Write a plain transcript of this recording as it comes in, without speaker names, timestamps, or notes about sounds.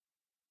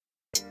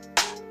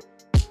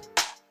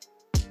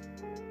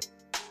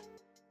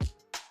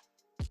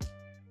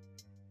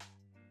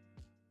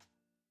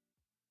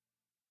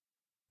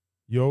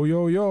Yo,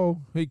 yo, yo.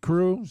 Hey,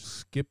 crew.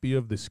 Skippy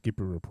of the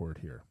Skipper Report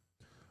here.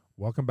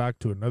 Welcome back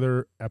to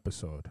another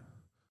episode.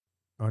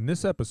 On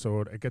this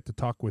episode, I get to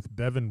talk with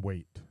Bevan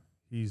Waite.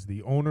 He's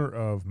the owner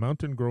of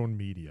Mountain Grown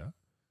Media.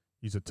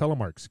 He's a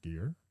Telemark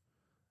skier.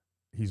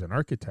 He's an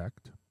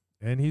architect.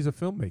 And he's a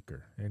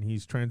filmmaker. And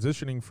he's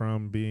transitioning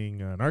from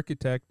being an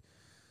architect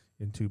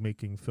into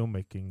making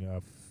filmmaking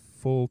a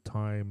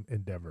full-time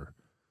endeavor.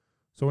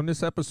 So in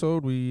this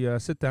episode, we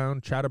sit down,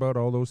 chat about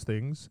all those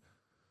things,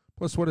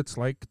 plus what it's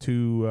like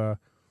to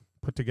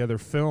put together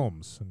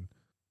films. And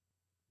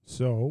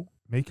so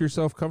make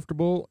yourself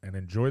comfortable and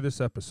enjoy this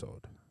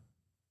episode.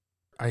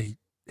 I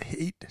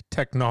hate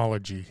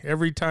technology.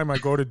 Every time I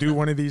go to do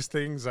one of these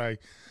things, I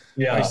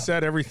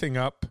set everything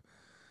up.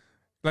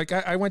 Like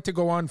I went to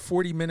go on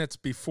 40 minutes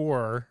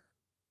before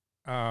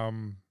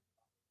 3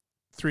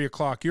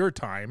 o'clock your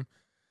time.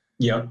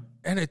 Yep.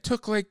 And it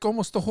took like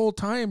almost the whole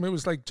time. It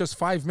was like just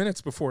 5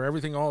 minutes before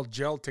everything all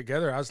gelled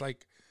together. I was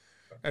like,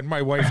 and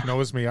my wife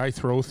knows me. I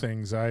throw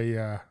things.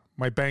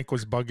 My bank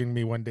was bugging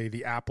me one day.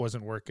 The app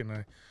wasn't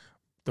working.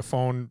 The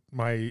phone,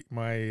 my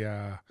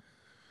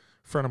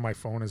front of my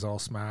phone is all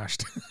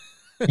smashed.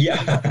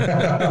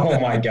 Yeah. Oh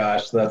my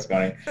gosh, that's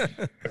funny.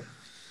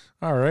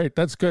 All right,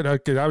 that's good. I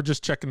was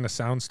just checking the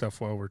sound stuff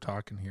while we're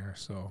talking here.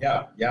 So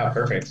yeah,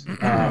 perfect.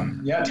 Tell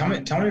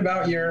me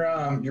about your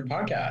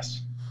podcast.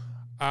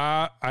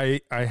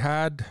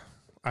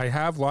 I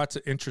have lots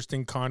of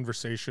interesting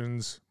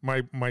conversations.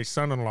 My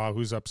son-in-law,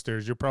 who's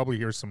upstairs, you'll probably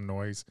hear some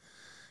noise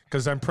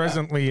because I'm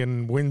presently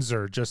in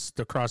Windsor, just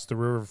across the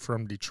river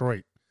from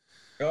Detroit.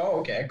 Oh,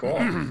 okay, cool.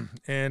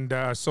 And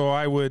so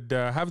I would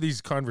have these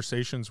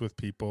conversations with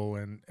people,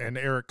 and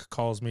Eric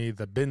calls me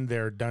the been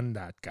there, done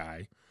that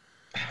guy.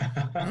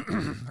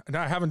 And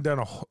I haven't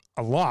done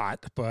a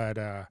lot,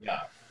 but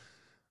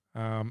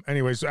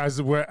anyways,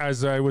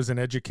 as I was an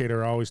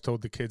educator, I always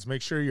told the kids,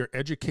 make sure you're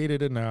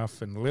educated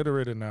enough and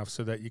literate enough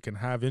so that you can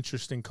have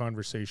interesting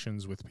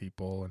conversations with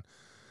people.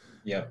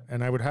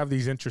 And I would have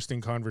these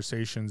interesting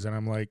conversations, and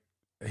I'm like,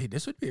 hey,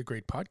 this would be a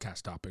great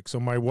podcast topic. So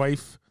my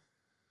wife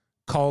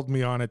called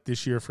me on it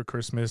this year for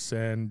Christmas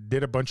and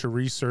did a bunch of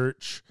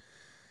research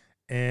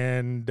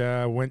and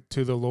went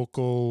to the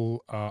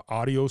local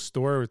audio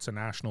store. It's a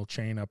national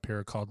chain up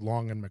here called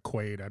Long and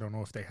McQuaid. I don't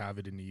know if they have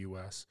it in the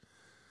U.S.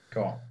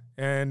 Cool.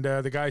 And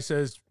the guy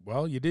says,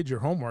 well, you did your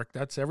homework.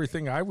 That's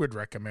everything I would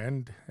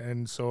recommend.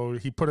 And so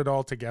he put it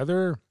all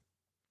together.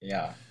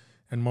 Yeah.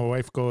 And my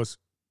wife goes,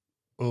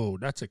 oh,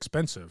 that's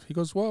expensive. He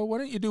goes, well, why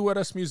don't you do what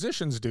us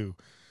musicians do?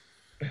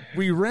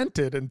 We rent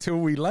it until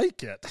we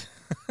like it.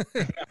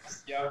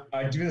 Yeah,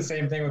 I do the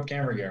same thing with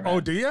camera gear, man. Oh,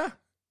 do you?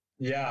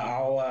 Yeah,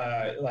 I'll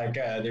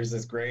there's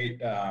this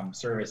great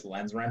service,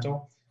 Lens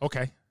Rental.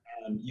 Okay.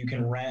 And you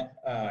can rent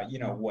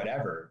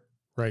whatever.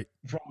 Right.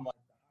 From like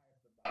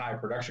high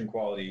production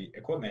quality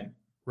equipment.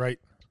 Right.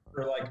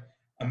 For like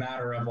a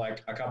matter of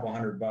like a couple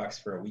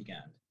 $100 for a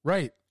weekend.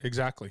 Right.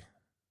 Exactly.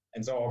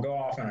 And so I'll go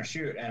off on a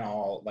shoot and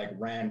I'll like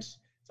rent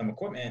some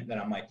equipment that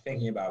I'm like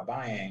thinking about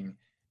buying,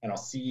 and I'll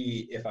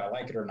see if I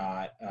like it or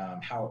not,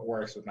 how it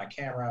works with my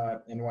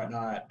camera and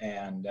whatnot,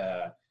 and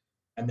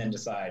then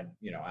decide,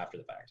 after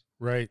the fact.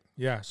 Right.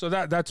 Yeah. So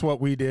that's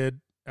what we did.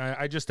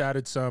 I just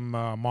added some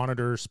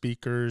monitor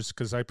speakers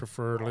because I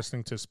prefer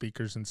listening to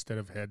speakers instead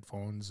of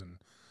headphones. And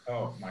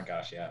oh my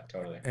gosh, yeah,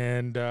 totally.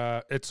 And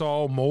it's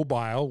all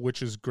mobile,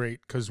 which is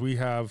great because we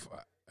have,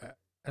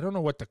 I don't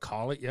know what to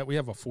call it yet. We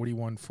have a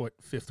 41-foot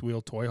fifth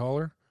wheel toy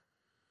hauler.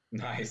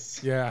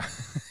 Nice. Yeah.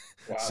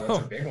 Wow, that's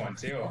a big one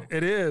too.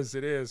 It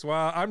is.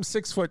 Well, I'm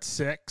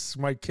 6'6".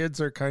 My kids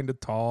are kind of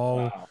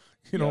tall.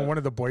 Wow. One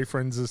of the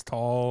boyfriends is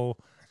tall.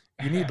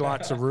 You need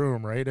lots of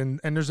room, right? And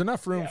there's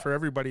enough room for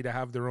everybody to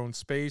have their own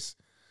space.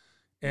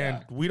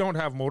 And we don't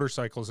have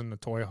motorcycles in the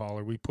toy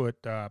hauler. We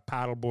put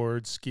paddle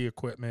boards, ski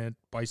equipment,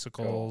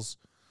 bicycles.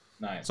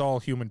 Cool. Nice. It's all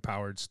human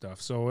powered stuff.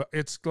 So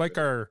it's like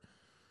our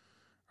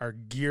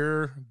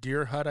gear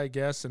hut, I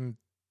guess. And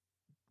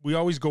we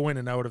always go in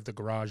and out of the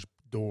garage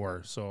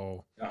door.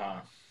 So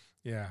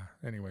yeah.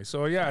 Anyway,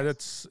 so yeah,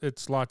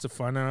 it's lots of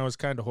fun. And I was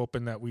kind of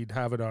hoping that we'd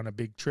have it on a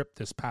big trip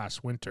this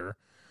past winter.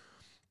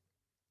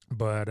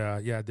 But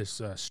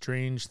this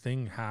strange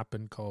thing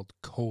happened called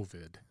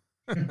COVID.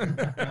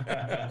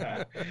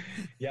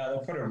 Yeah, they'll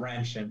put a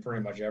wrench in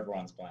pretty much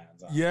everyone's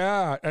plans.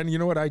 Yeah, and you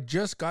know what? I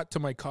just got to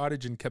my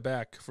cottage in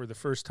Quebec for the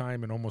first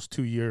time in almost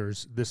 2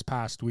 years this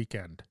past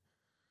weekend.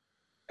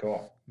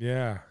 Cool.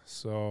 Yeah,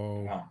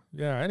 so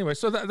anyway,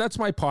 so that's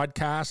my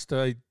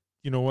podcast.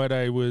 You know what?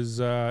 I was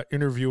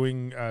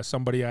interviewing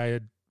somebody I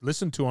had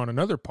listened to on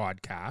another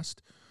podcast.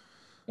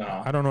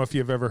 I don't know if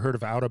you've ever heard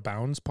of Out of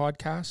Bounds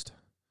podcast.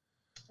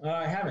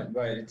 I haven't,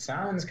 but it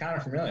sounds kind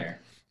of familiar.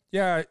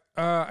 Yeah,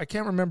 I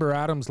can't remember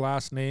Adam's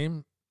last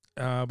name,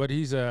 but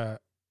he's a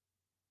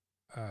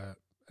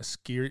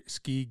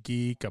ski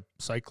geek, a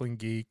cycling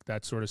geek,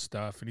 that sort of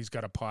stuff, and he's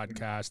got a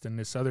podcast. And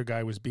this other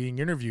guy was being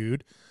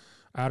interviewed,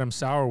 Adam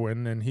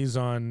Sauerwin, and he's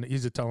a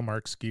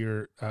Telemark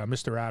skier,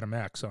 Mr. Adam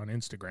X on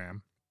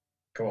Instagram.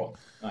 Cool,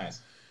 nice.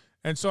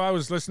 And so I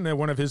was listening to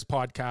one of his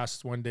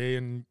podcasts one day,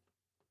 and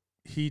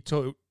he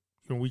told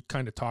we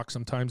kind of talk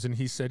sometimes, and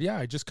he said, yeah,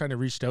 I just kind of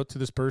reached out to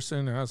this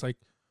person, and I was like,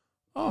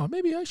 oh,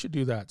 maybe I should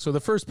do that. So the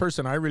first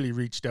person I really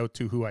reached out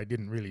to who I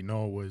didn't really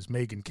know was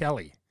Megan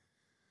Kelly.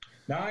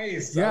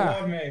 Nice. Yeah. I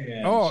love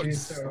Megan. Oh,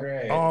 she's so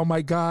great. Oh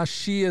my gosh,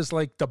 she is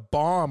like the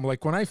bomb.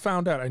 Like when I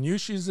found out, I knew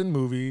she's in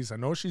movies. I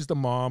know she's the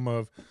mom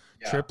of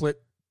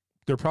triplet.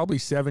 They're probably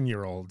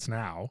 7-year-olds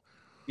now.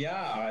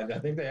 Yeah, I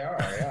think they are.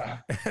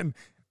 Yeah.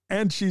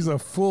 And she's a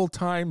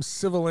full-time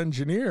civil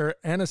engineer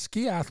and a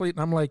ski athlete.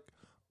 And I'm like,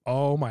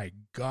 oh my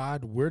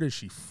God, where does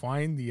she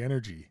find the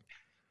energy?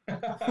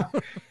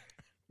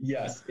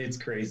 Yes, it's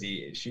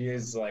crazy. She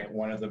is like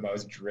one of the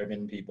most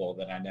driven people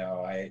that I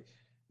know. I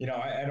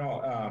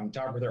don't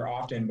talk with her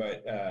often,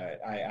 but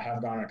I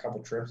have gone on a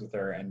couple trips with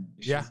her, and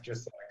she's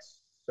just like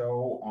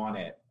so on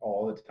it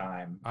all the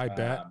time. I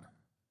bet.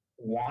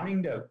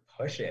 Wanting to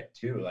push it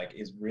too, like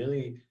is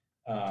really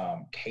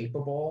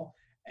capable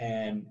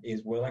and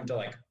is willing to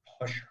like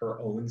push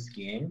her own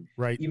skiing.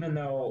 Right. Even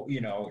though,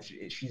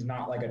 she's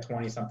not like a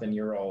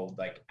 20-something-year-old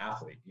like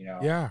athlete,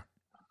 Yeah.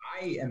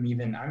 I'm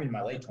in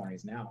my late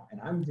 20s now, and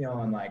I'm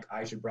feeling like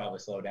I should probably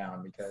slow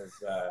down because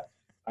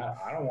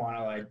I don't want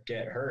to like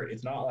get hurt.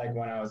 It's not like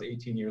when I was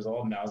 18 years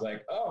old and I was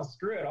like, oh,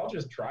 screw it, I'll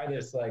just try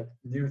this like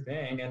new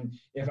thing, and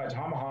if I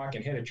tomahawk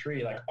and hit a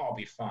tree, like I'll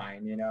be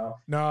fine,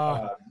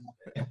 No.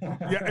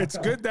 Yeah, it's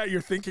good that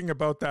you're thinking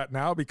about that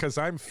now, because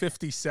I'm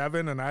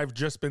 57 and I've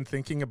just been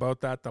thinking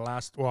about that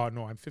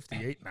I'm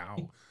 58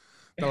 now.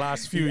 The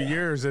last few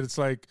years, and it's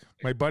like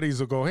my buddies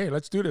will go, hey,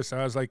 let's do this.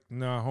 I was like,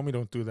 no, homie,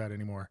 don't do that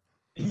anymore.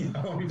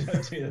 Homie,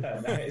 don't do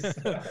that. Nice.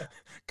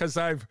 Because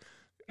I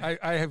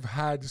have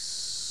had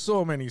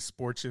so many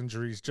sports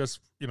injuries just,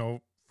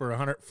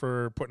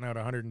 for putting out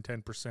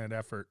 110%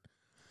 effort.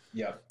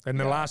 Yeah. And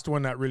the last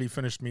one that really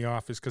finished me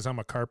off is because I'm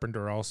a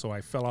carpenter also.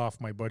 I fell off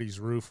my buddy's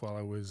roof while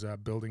I was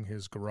building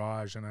his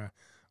garage, and I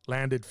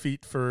landed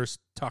feet first,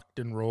 tucked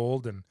and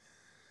rolled, and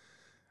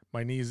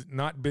my knee's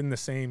not been the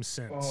same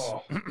since.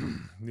 Oh,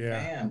 yeah.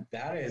 Man,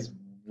 that is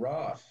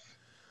rough.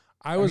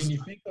 I mean,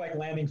 you think like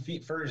landing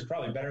feet first is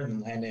probably better than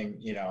landing,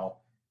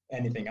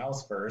 anything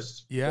else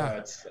first. Yeah.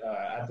 But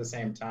at the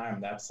same time,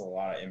 that's a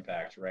lot of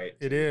impact, right?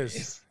 It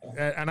is.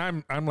 And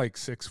I'm like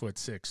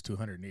 6'6",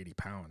 280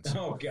 pounds.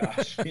 Oh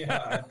gosh.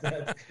 Yeah.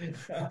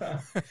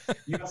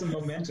 You got some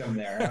momentum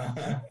there.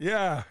 Huh?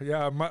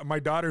 Yeah. My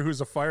daughter,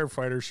 who's a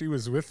firefighter, she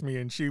was with me,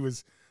 and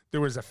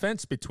there was a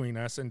fence between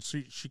us, and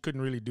she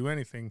couldn't really do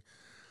anything.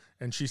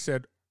 And she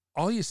said,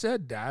 all you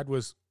said, Dad,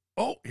 was,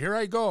 oh, here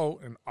I go.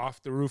 And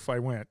off the roof I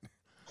went.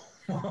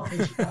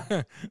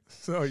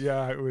 So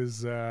yeah, it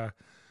was a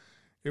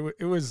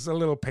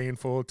little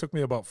painful. It took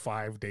me about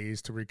 5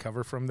 days to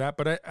recover from that,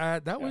 but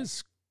that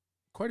was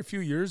quite a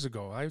few years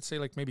ago. I would say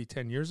like maybe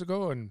 10 years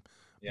ago. And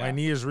my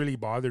knee has really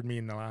bothered me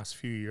in the last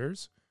few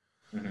years.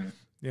 Mm-hmm.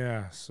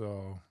 Yeah.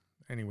 So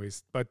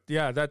anyways, but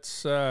yeah,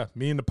 that's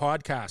me and the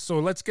podcast. So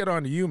let's get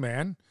on to you,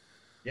 man.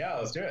 Yeah,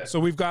 let's do it. So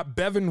we've got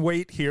Bevan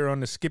Waite here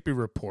on the Skippy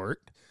Report.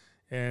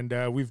 And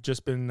we've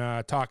just been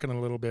talking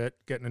a little bit,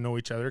 getting to know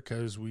each other,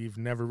 because we've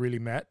never really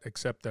met,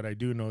 except that I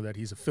do know that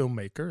he's a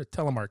filmmaker, a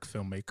Telemark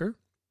filmmaker.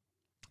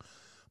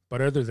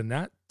 But other than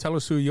that, tell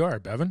us who you are,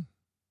 Bevan.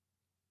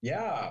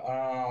 Yeah,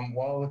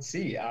 well, let's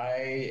see.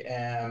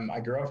 I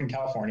grew up in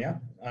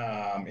California,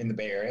 in the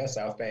Bay Area,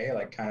 South Bay,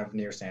 like kind of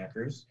near Santa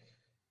Cruz.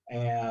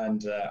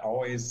 And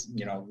always,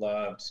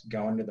 loved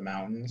going to the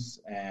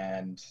mountains.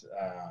 And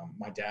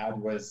my dad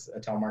was a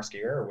Telemark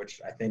skier, which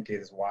I think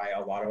is why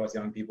a lot of us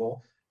young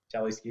people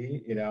tele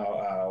ski.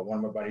 One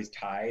of my buddies,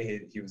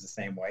 Ty, he was the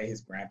same way.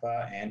 His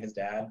grandpa and his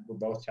dad were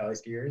both tele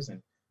skiers,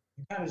 and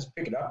you kind of just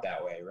pick it up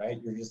that way, right?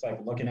 You're just like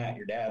looking at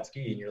your dad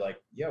ski, and you're like,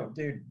 yo,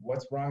 dude,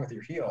 what's wrong with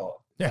your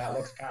heel? Yeah. That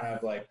looks kind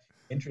of like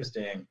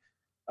interesting.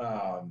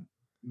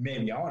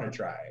 Maybe I want to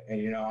try.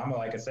 And, I'm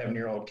like a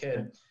 7-year-old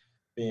kid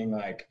being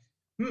like,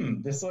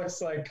 this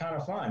looks like kind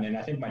of fun. And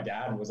I think my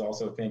dad was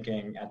also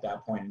thinking at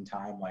that point in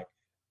time, like,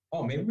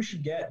 oh, maybe we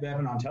should get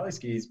Bevan on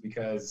teleskis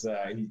because,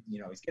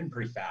 he's getting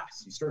pretty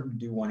fast. He's starting to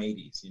do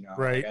 180s,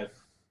 Right. Like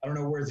I don't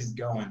know where he's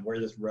going, where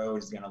this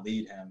road is going to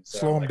lead him. So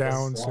slow him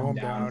down for a little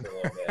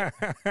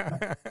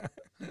bit.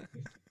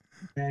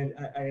 And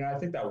I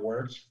think that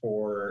worked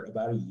for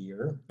about a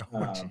year.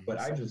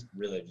 But I just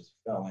really just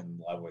fell in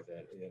love with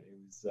it.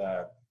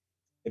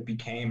 It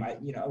became,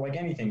 like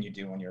anything you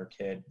do when you're a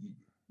kid,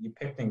 you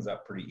pick things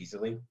up pretty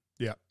easily.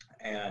 Yeah.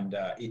 And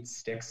it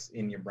sticks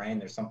in your brain.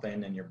 There's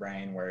something in your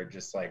brain where it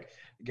just like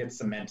it gets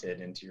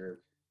cemented into your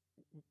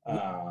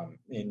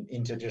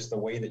into just the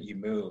way that you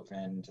move.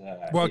 And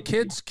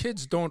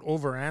kids don't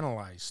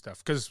overanalyze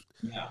stuff because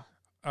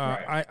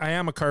right. I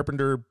am a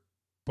carpenter,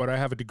 but I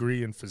have a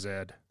degree in phys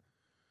ed.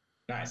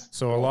 Nice.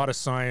 So cool. A lot of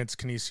science,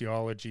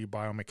 kinesiology,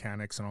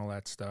 biomechanics, and all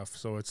that stuff.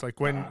 So it's like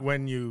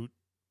when you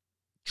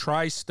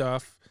try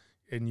stuff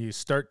and you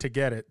start to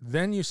get it,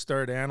 then you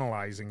start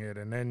analyzing it,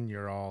 and then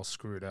you're all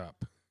screwed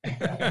up.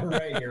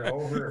 Right, you're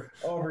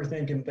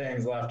overthinking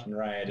things left and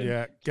right.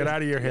 And get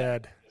out of your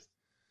head.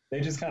 They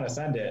just kind of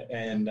send it,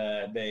 and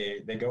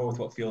they go with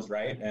what feels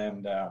right.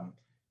 And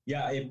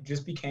it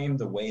just became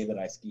the way that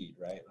I skied,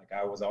 right? Like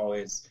I was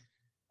always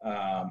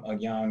a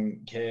young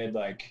kid,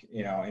 like,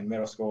 in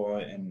middle school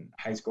and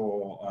high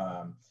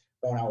school,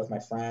 going out with my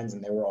friends,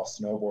 and they were all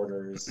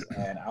snowboarders,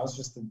 and I was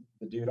just the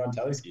dude on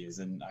teleskis,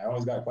 and I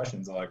always got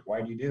questions like,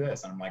 why do you do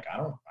this? And I'm like, I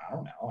don't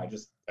know. I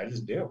just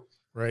do.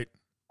 Right.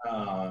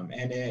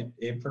 And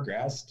it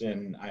progressed,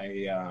 and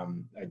I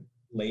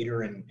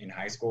later in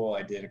high school,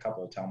 I did a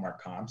couple of Telemark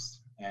comps,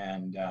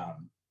 and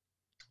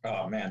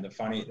oh man,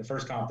 the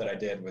first comp that I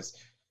did was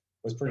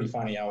pretty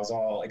funny. I was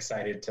all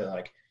excited to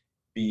like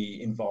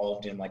be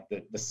involved in like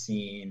the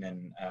scene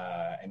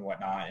and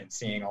whatnot, and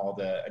seeing all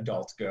the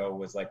adults go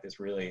was like this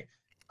really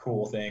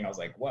cool thing. I was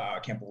like, wow, I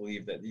can't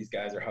believe that these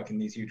guys are hucking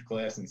these huge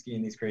cliffs and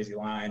skiing these crazy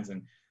lines.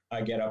 And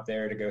I get up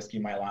there to go ski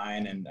my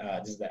line, and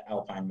this is the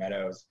Alpine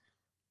Meadows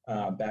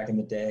back in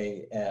the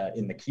day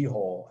in the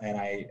keyhole, and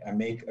I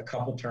make a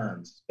couple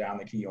turns down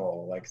the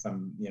keyhole, like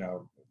some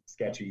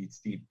sketchy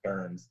steep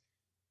turns,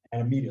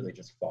 and immediately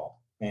just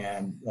fall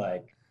and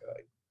like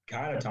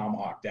kind of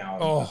tomahawk down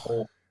the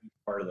whole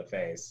part of the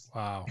face.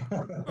 Wow.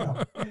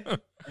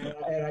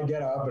 and I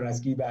get up and I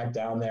ski back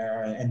down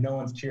there, and no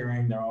one's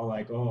cheering. They're all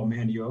like, oh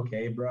man, you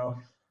okay, bro?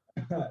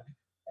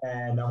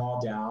 And I'm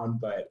all down,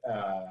 but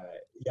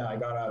yeah, I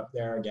got up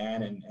there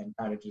again and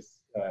kind of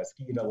just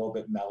skied a little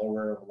bit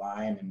mellower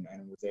line,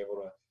 and was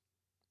able to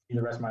ski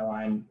the rest of my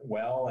line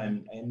well.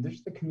 And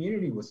just the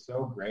community was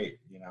so great.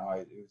 It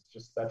was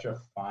just such a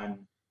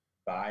fun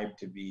vibe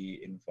to be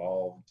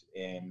involved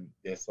in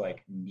this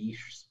like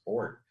niche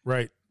sport.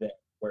 Right.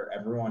 Where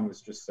everyone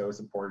was just so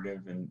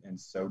supportive and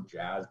so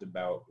jazzed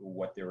about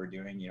what they were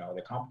doing.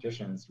 The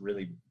competitions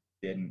really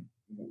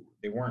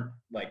they weren't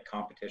like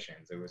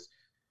competitions. It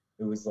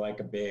was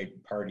like a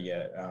big party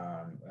at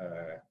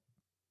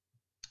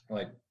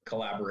like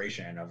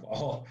collaboration of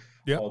all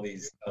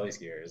these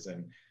teleskiers.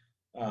 And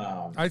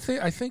I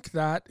think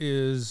that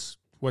is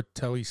what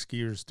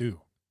teleskiers do.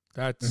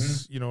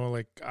 That's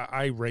like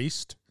I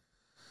raced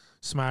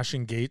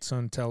smashing gates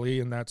on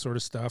telly and that sort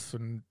of stuff,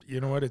 and you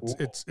know what,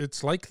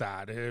 it's like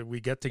that. We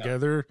get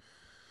together,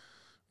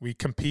 we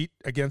compete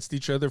against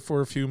each other for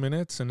a few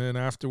minutes, and then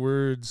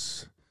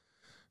afterwards,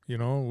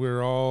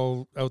 we're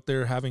all out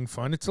there having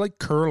fun. It's like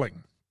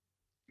curling.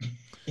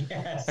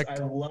 Yes, I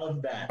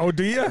love that. Oh,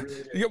 do you? Really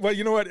do. Yeah, well,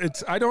 you know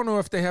what? I don't know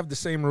if they have the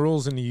same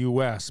rules in the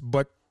U.S.,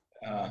 but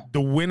the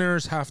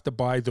winners have to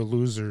buy the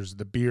losers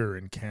the beer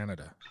in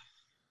Canada.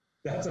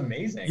 That's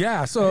amazing.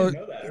 Yeah, so I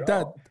didn't know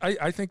that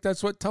I think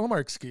that's what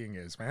Telemark skiing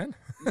is, man.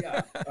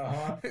 Yeah.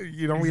 Uh-huh.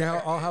 We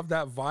all have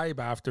that vibe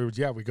afterwards.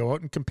 Yeah, we go out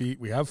and compete,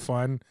 we have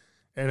fun,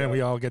 and then we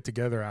all get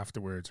together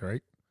afterwards,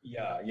 right?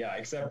 Yeah,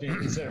 except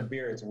instead of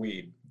beer, it's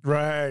weed.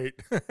 Right.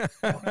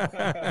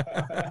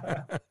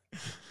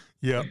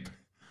 Yep.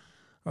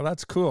 Well,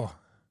 that's cool.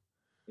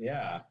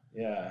 Yeah.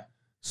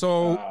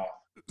 So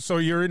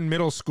you're in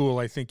middle school,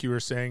 I think you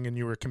were saying, and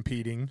you were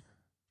competing.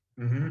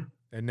 Mm-hmm.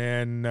 And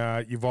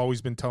then you've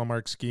always been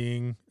telemark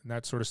skiing and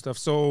that sort of stuff.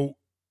 So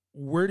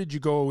where did you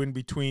go in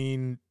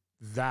between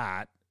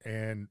that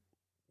and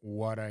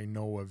what I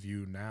know of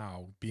you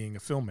now being a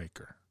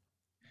filmmaker?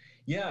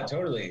 Yeah,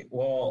 totally.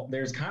 Well,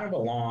 there's kind of a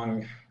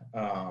long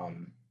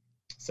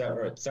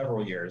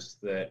several years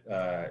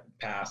that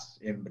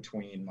passed in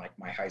between like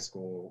my high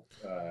school,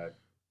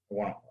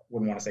 wouldn't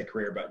want to say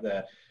career, but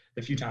the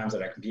few times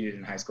that I competed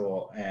in high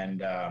school.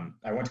 And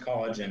I went to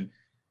college and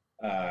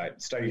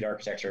studied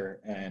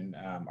architecture, and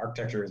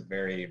architecture is a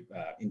very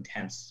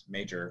intense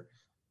major.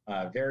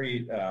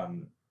 It's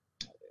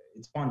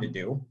fun to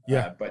do,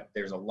 but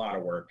there's a lot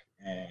of work.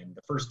 And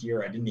the first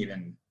year I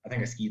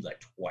think I skied like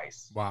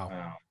twice.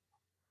 Wow.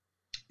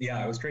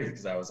 Yeah, it was crazy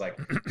because I was like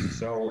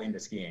so into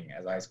skiing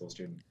as a high school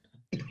student.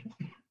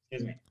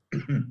 Excuse me.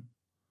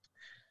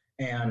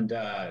 And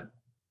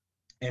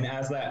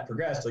as that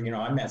progressed,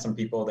 I met some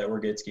people that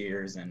were good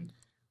skiers, and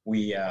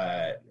we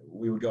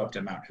would go up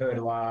to Mount Hood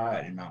a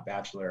lot and Mount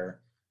Bachelor.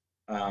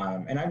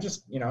 And I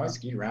just, I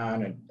skied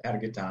around and had a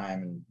good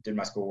time and did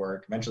my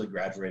schoolwork, eventually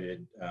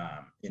graduated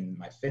in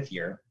my 5th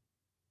year.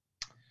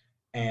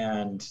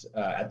 And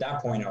at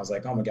that point I was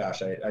like, oh my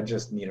gosh, I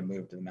just need to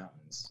move to the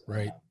mountains.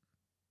 Right.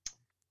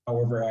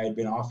 However, I had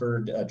been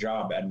offered a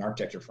job at an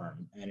architecture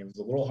firm, and it was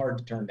a little hard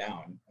to turn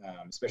down,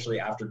 especially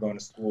after going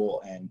to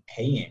school and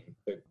paying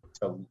to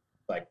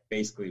like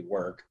basically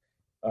work.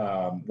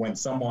 When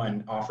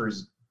someone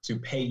offers to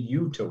pay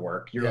you to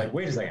work, you're like,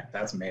 wait a second,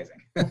 that's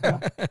amazing.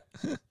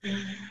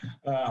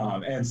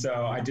 And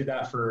so I did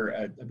that for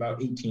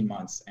about 18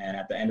 months. And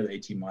at the end of the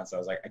 18 months, I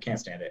was like, I can't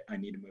stand it. I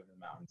need to move to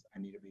the mountains. I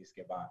need to be a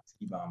ski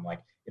bum.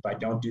 Like, if I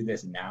don't do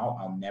this now,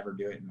 I'll never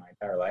do it in my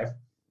entire life.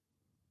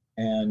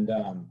 And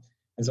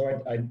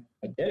so I did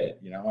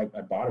it.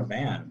 I bought a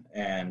van,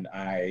 and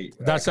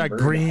that's that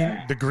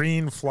the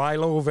green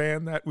fly-low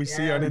van that we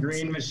see on the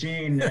green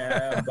machine,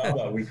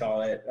 Bubba, we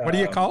call it. What do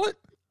you call it?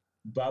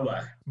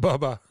 Bubba.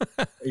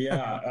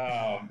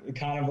 Yeah,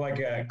 kind of like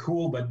a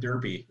cool but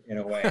derpy in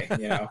a way.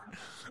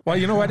 Well,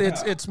 you know what?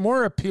 It's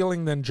more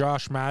appealing than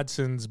Josh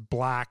Madsen's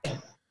black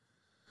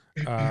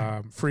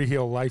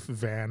Freeheel Life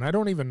van. I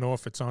don't even know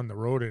if it's on the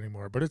road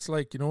anymore, but it's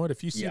like, you know what?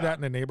 If you see that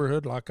in the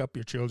neighborhood, lock up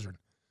your children.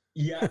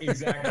 Yeah,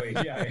 exactly.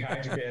 Yeah,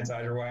 hide your kids,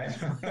 hide your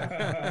wife.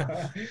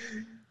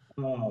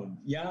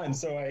 Yeah, and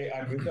so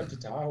I moved up to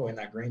Tahoe in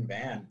that green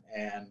van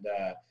and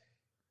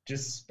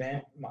just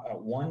spent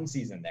one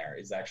season there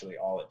is actually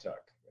all it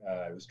took.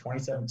 It was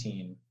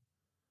 2017,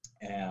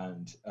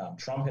 and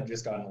Trump had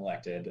just gotten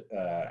elected.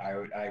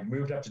 I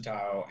moved up to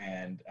Tahoe,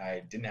 and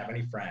I didn't have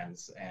any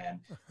friends, and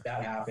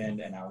that happened,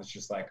 and I was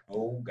just like,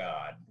 oh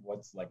God,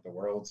 what's like the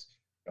world's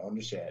going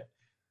to shit.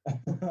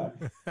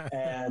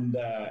 And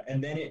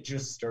then it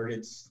just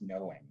started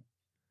snowing,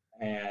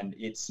 and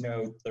it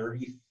snowed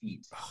 30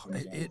 feet Oh,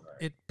 in January.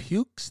 it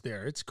pukes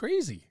there. It's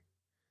crazy.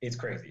 It's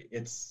crazy.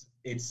 It's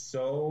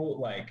so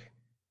like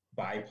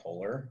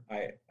bipolar.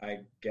 I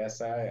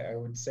guess I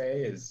would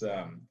say is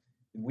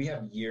we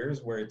have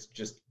years where it's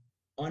just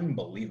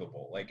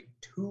unbelievable, like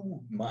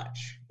too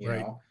much, you Right.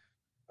 know.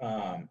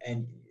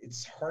 And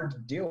it's hard to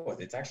deal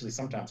with. It's actually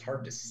sometimes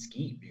hard to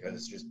ski because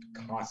it's just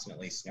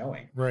constantly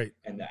snowing, Right.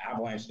 and the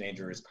avalanche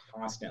danger is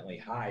constantly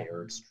high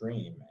or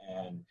extreme.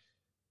 And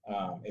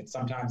it's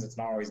sometimes it's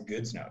not always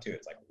good snow too.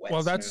 It's like wet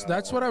Well, snow.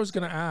 that's what I was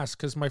going to ask,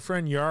 because my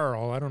friend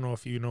Jarl, I don't know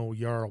if you know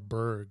Jarl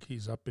Berg,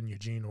 he's up in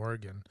Eugene,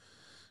 Oregon,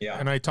 Yeah.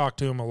 and I talk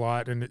to him a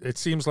lot, and it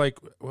seems like,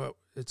 well,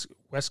 it's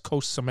West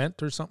Coast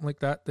Cement or something like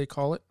that they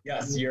call it. Yeah,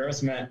 Sierra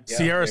Cement. Yeah,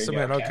 Sierra there you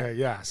go. Cement. Okay,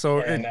 yeah.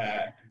 So And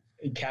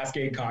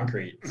Cascade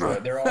Concrete. So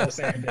they're all the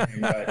same thing,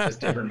 but just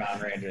different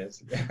mountain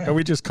ranges. and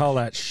we just call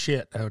that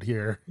shit out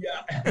here.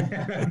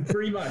 Yeah,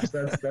 pretty much.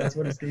 That's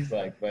what it seems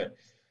like. But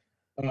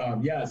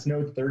yeah, it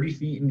snowed 30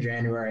 feet in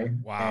January.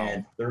 Wow.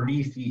 And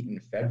 30 feet in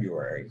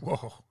February.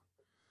 Whoa.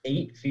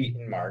 8 feet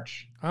in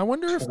March. I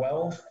wonder if.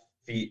 12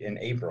 feet in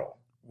April.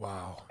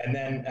 Wow. And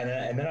then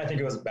I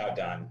think it was about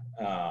done.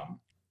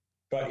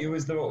 But it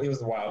was the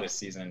wildest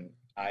season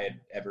I had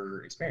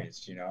ever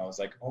experienced. You know, I was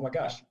like, oh my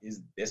gosh,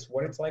 is this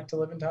what it's like to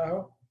live in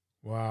Tahoe?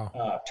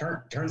 Wow.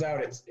 Turns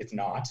out it's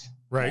not.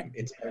 Right.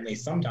 It's only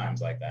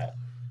sometimes like that.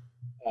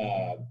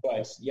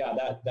 But yeah,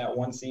 that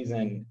one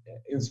season,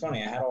 it was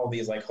funny. I had all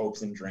these like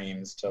hopes and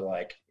dreams to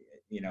like,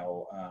 you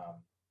know,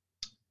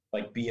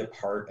 like be a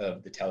part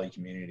of the Tele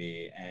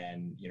community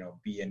and, you know,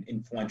 be an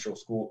influential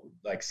school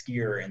like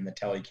skier in the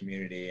Tele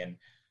community. And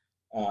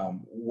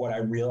what I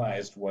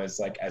realized was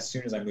like as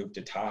soon as I moved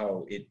to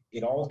Tahoe,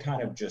 it all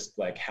kind of just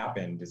like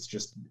happened. It's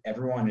just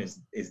everyone is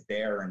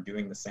there and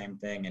doing the same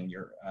thing, and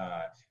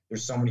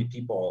there's so many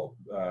people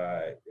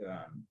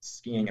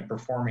skiing and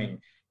performing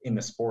in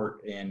the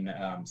sport in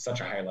such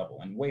a high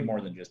level, and way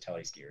more than just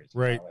Tele skiers.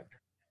 Right.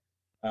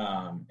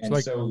 And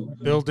like so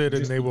build it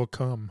and they will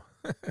come.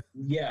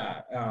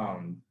 Yeah.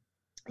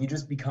 You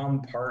just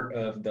become part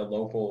of the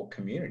local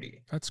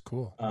community. That's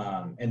cool.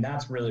 And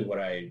that's really what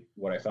I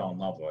fell in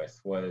love with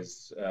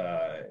was,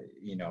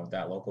 you know,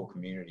 that local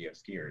community of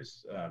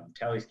skiers,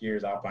 Tele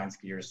skiers, alpine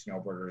skiers,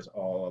 snowboarders,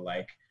 all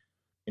alike.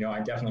 You know,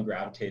 I definitely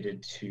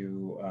gravitated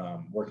to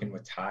working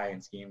with Ty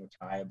and skiing with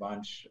Ty a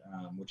bunch,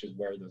 which is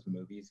where those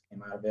movies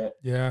came out of it.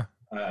 Yeah.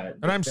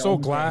 And I'm so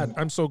glad.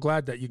 I'm so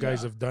glad that you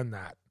guys have done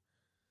that.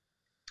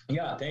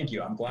 Yeah, thank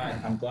you. I'm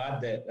glad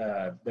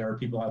that there are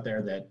people out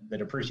there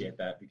that appreciate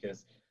that,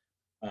 because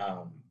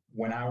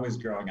when I was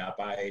growing up,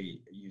 I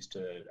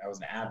was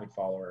an avid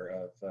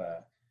follower of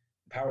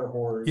Powder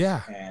Horse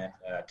and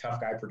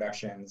Tough Guy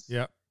Productions.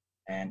 Yep.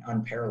 And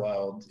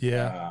Unparalleled.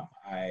 Yeah.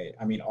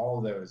 I mean, all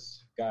of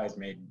those guys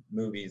made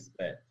movies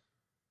that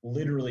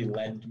literally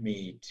led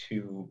me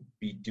to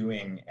be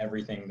doing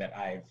everything that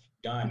I've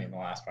done in the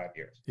last 5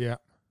 years. Yeah.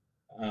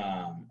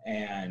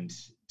 And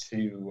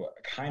to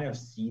kind of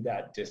see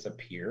that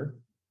disappear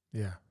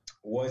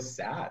was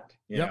sad,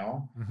 you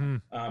know? Mm-hmm.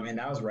 And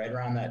that was right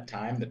around that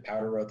time that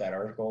Powder wrote that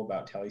article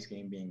about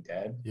teleskiing being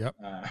dead. Yep.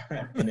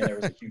 And then there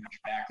was a huge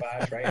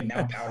backlash, right? And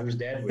now Powder's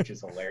dead, which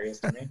is hilarious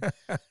to me.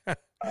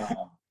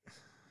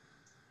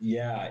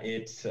 Yeah,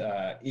 it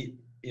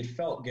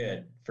felt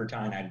good for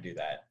Ty and I to do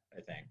that,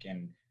 I think.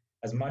 And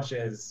as much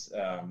as,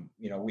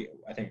 you know,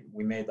 I think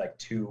we made like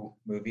 2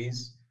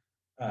 movies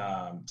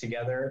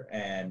together,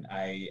 and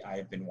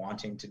I've been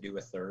wanting to do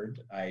a third.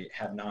 I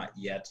have not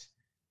yet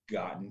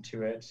gotten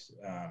to it.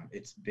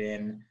 It's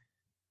been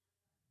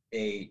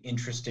a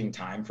interesting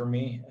time for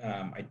me.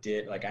 I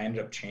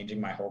ended up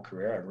changing my whole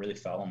career. I really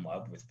fell in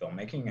love with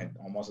filmmaking, and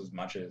almost as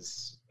much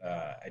as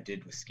I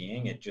did with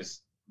skiing. It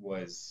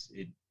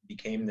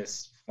became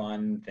this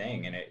fun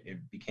thing, and it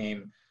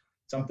became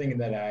something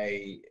that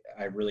I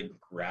really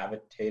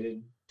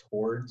gravitated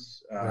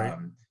towards,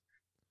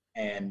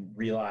 and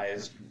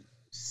realized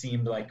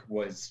seemed like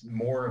was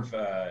more of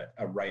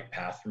a right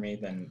path for me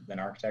than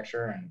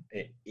architecture, and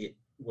it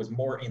was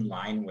more in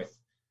line with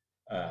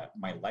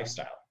my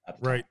lifestyle at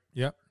the time. Right.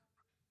 Yep.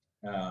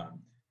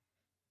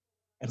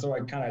 And so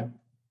I kind of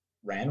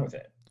ran with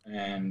it.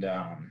 And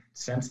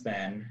since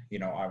then, you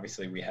know,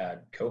 obviously we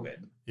had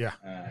COVID. Yeah.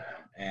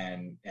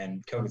 And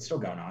COVID's still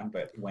going on,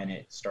 but when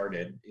it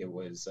started, it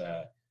was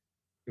a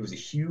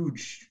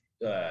huge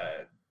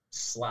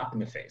slap in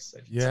the face.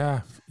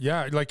 Yeah.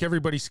 Yeah. Like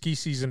everybody's ski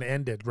season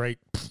ended, right?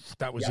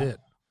 That was it.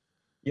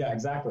 Yeah,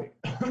 exactly.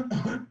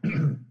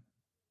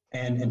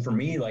 And for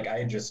me, like I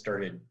had just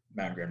started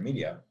Mountain Ground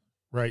Media,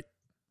 Right.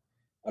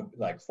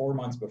 Like 4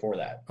 months before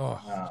that. Oh,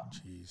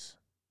 jeez.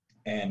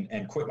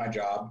 And quit my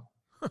job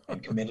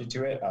and committed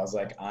to it. I was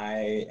like,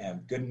 I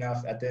am good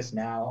enough at this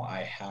now.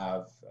 I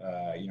have,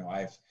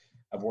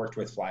 I've worked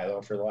with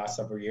Flylo for the last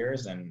several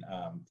years, and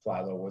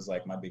Flylo was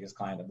like my biggest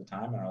client at the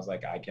time. And I was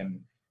like, I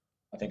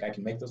think I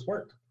can make this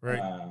work. Right.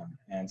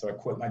 And so I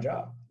quit my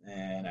job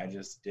and I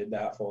just did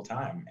that full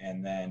time.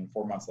 And then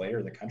 4 months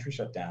later, the country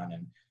shut down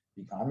and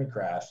the economy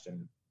crashed,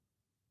 and,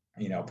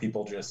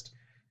 people just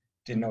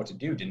didn't know what to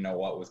do, didn't know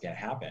what was going to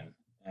happen.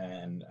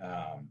 And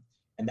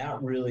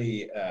that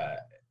really,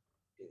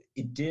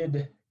 it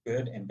did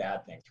good and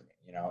bad things for me.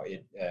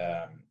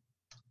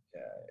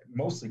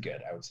 Mostly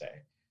good, I would say.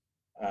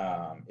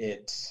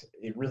 It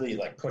really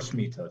like pushed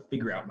me to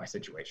figure out my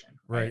situation.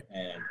 Right.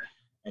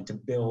 And to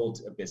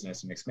build a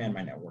business and expand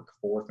my network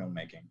for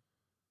filmmaking,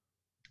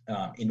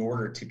 in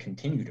order to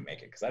continue to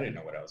make it, because I didn't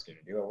know what I was going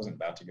to do. I wasn't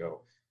about to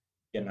go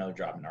get another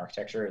job in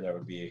architecture. That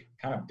would be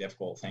kind of a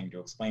difficult thing to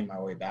explain my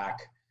way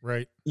back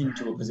right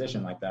into a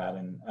position like that.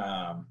 And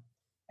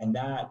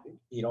that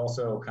it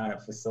also kind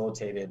of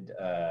facilitated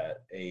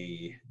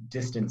a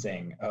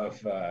distancing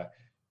of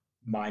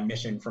my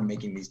mission from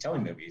making these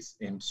telemovies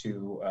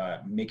into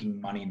making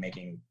money,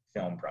 making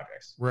film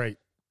projects. Right.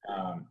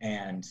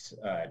 And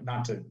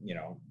not to,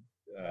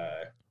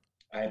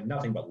 I have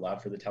nothing but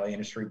love for the tele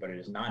industry, but it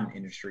is not an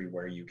industry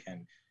where you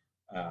can,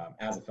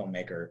 as a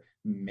filmmaker,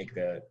 make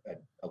a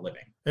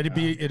living. It'd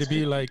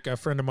be like a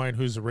friend of mine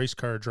who's a race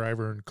car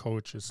driver and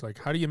coach. It's like,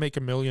 how do you make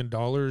 $1 million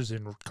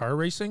in car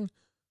racing?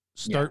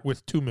 Start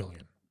with 2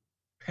 million.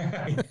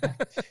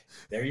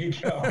 There you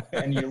go.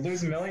 And you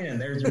lose $1 million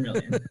and there's your $1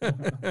 million.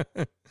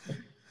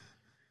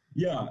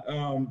 Yeah.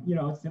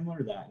 It's similar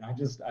to that. And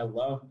I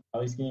love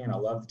tele skiing and I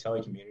love the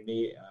tele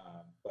community.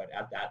 But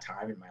at that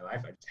time in my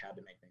life, I just had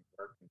to make things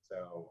work. And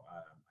so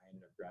I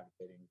ended up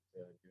gravitating to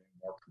doing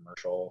more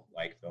commercial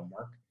like film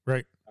work.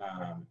 Right.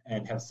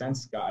 And have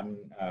since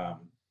gotten,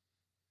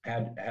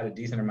 had a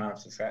decent amount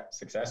of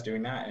success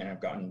doing that, and have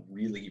gotten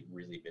really,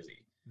 really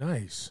busy.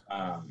 Nice.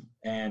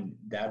 And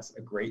that's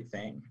a great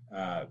thing.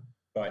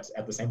 But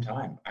at the same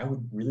time, I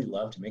would really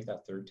love to make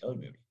that third tele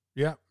movie.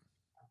 Yeah.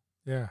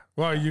 Yeah.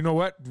 Well, you know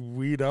what?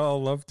 We'd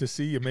all love to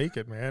see you make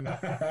it, man.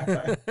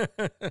 I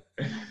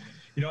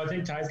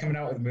think Ty's coming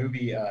out with a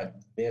movie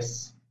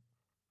this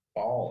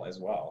fall as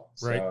well.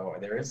 So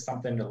right. There is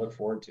something to look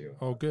forward to.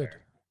 Oh, good.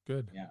 There.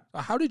 Good. Yeah.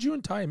 How did you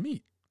and Ty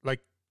meet?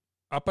 Like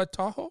up at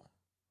Tahoe?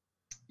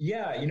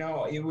 Yeah.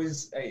 It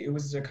was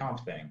a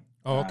comp thing.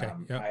 Oh, okay.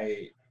 Yeah.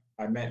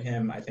 I met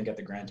him, I think, at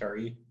the Grand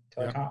RE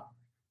Telecomp.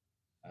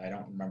 I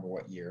don't remember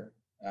what year.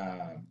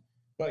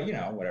 But,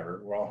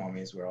 whatever. We're all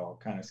homies. We're all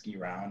kind of ski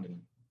around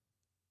and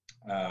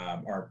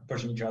are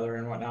pushing each other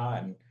and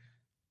whatnot and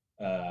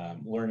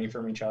learning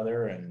from each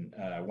other. And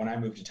when I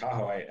moved to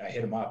Tahoe, I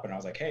hit him up and I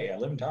was like, hey, I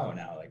live in Tahoe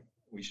now. Like,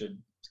 we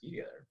should ski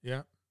together.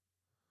 Yeah.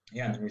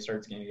 Yeah, and then we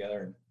started skiing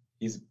together. And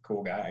he's a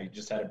cool guy. He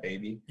just had a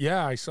baby.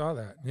 Yeah, I saw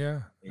that.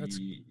 Yeah. He's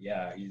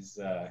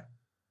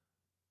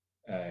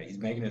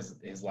making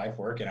his life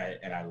work, and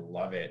I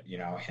love it.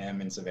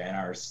 Him and Savannah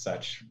are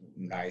such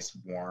nice,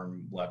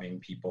 warm, loving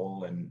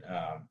people, and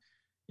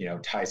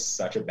Ty's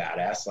such a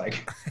badass,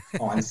 like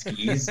on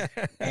skis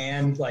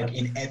and like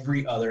in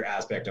every other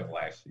aspect of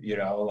life.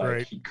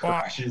 Right. He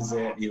crushes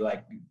it. He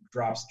like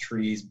drops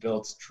trees,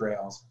 builds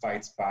trails,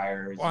 fights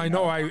fires. Well, I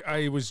know.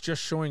 I was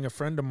just showing a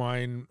friend of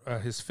mine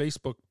his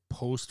Facebook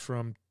post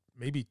from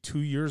maybe 2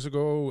 years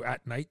ago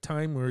at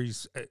nighttime where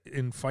he's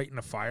fighting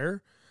a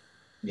fire.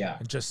 Yeah.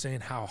 And just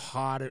saying how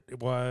hot it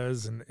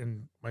was.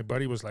 And my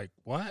buddy was like,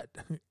 what?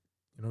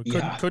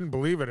 Couldn't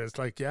believe it. It's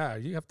like, yeah,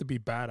 you have to be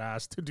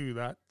badass to do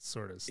that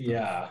sort of stuff.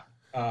 Yeah.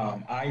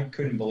 I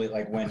couldn't believe,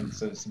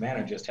 so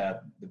Savannah just had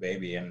the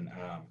baby, and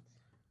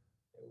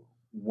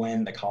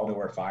when the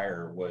Caldor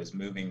fire was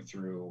moving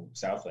through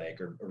South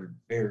Lake or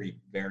very,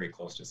 very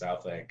close to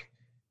South Lake,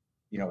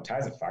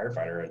 Ty's a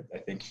firefighter. I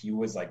think he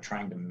was like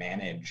trying to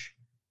manage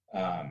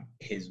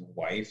his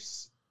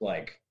wife's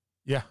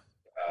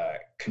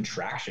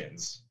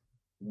contractions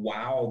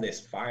while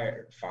this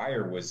fire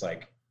was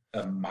like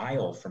a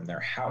mile from their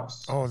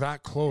house. Oh,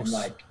 that close.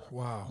 And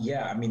wow.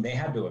 Yeah. I mean, they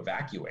had to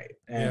evacuate,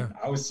 and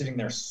I was sitting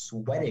there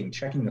sweating,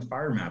 checking the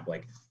fire map,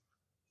 like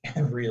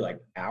every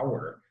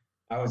hour.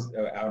 I was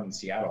out in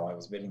Seattle. I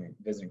was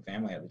visiting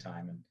family at the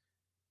time.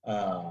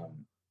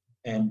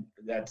 And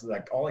that's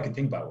like, all I could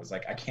think about was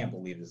like, I can't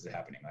believe this is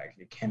happening. Like,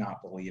 I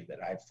cannot believe that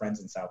I have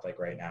friends in South Lake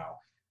right now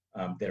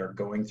that are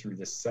going through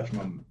this such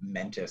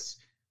momentous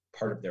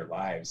part of their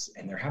lives,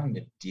 and they're having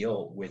to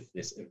deal with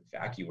this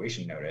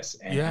evacuation notice.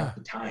 And at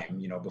the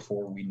time,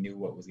 before we knew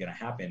what was going to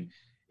happen,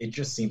 it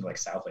just seemed like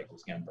South Lake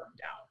was going to burn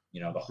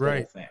down, the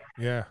whole thing.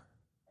 Yeah.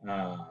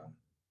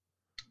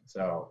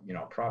 So,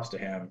 props to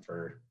him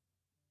for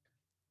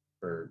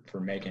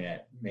making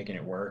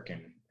it work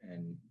and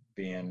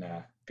being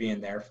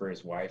there for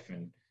his wife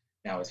and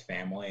now his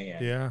family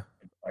and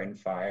fighting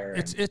fire.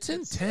 It's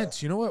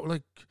intense. You know what?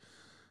 Like,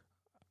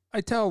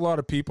 I tell a lot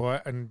of people,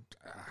 and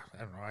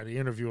don't know, I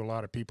interview a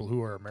lot of people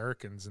who are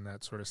Americans and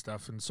that sort of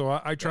stuff. And so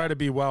I try to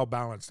be well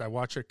balanced. I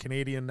watch a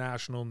Canadian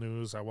national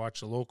news, I watch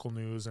the local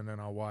news, and then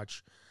I'll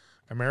watch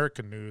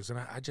American news. And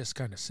I just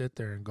kind of sit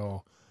there and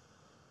go,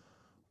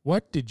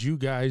 what did you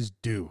guys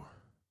do?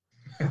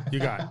 You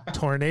got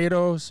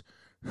tornadoes,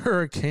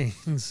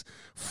 hurricanes,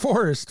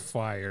 forest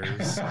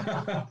fires,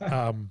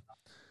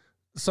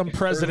 some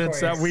presidents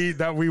that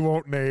we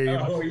won't name.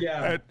 Oh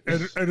yeah,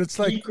 and it's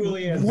like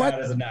equally as bad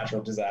as a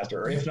natural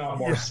disaster, if not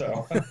more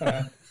so.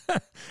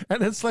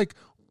 And it's like,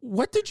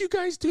 what did you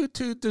guys do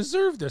to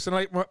deserve this? And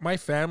like my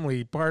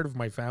family, part of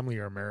my family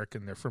are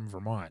American. They're from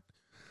Vermont.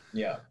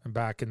 Yeah, and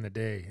back in the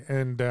day,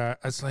 and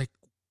it's like,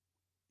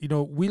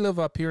 we live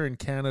up here in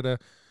Canada.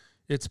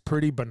 It's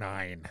pretty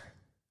benign.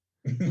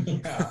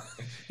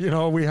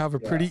 Yeah, we have a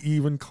pretty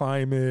even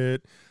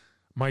climate.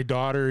 My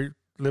daughter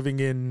living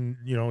in,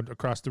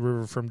 across the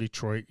river from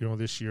Detroit,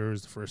 this year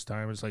is the first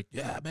time. It's like,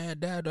 yeah, man,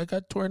 Dad, I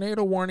got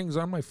tornado warnings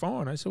on my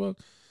phone. I said, well,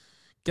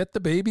 get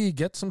the baby,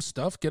 get some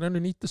stuff, get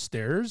underneath the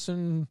stairs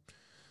and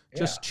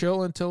just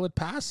chill until it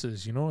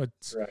passes.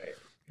 It's right.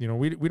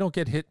 We don't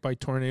get hit by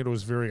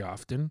tornadoes very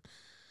often.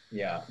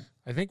 Yeah.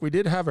 I think we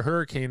did have a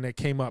hurricane that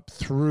came up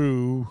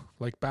through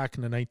like back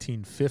in the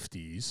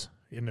 1950s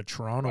in the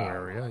Toronto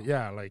area.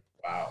 Yeah. Like,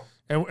 wow.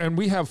 And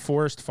we have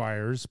forest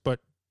fires, but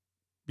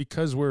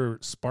because we're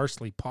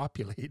sparsely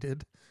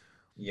populated,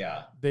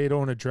 they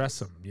don't address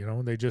them.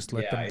 They just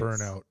let them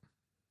burn out.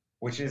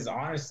 Which is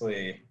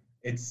honestly,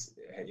 it's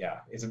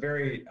a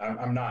very.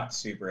 I'm not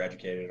super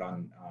educated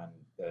on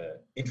the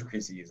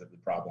intricacies of the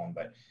problem,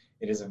 but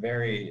it is a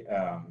very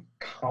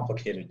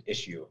complicated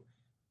issue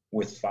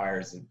with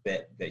fires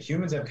that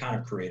humans have kind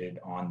of created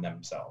on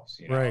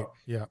themselves. Right.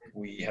 Yeah.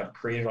 We have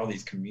created all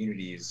these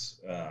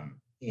communities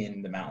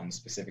in the mountains,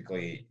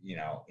 specifically,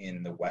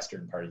 in the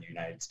western part of the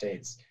United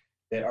States,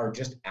 that are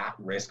just at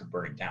risk of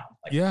burning down,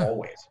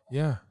 always.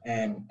 Yeah.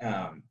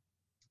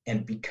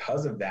 And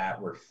because of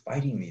that, we're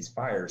fighting these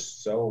fires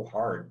so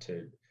hard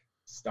to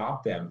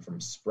stop them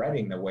from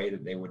spreading the way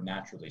that they would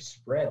naturally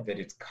spread, that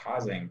it's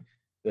causing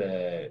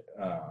the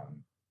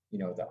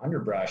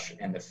underbrush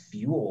and the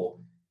fuel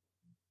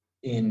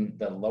in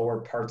the lower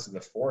parts of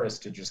the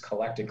forest to just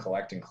collect and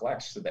collect and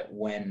collect, so that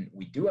when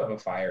we do have a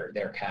fire,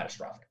 they're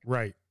catastrophic.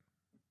 Right.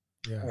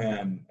 Yeah.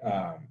 And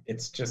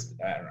it's just,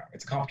 I don't know,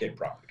 it's a complicated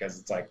problem, because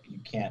it's like, you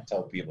can't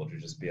tell people to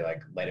just be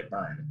like, let it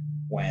burn,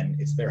 when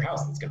it's their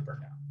house that's going to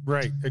burn down.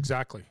 Right.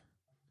 Exactly.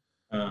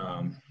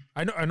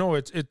 I know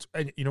it's,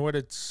 you know what,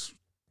 it's,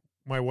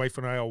 my wife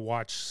and I will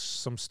watch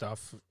some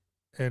stuff,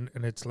 and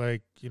it's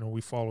like,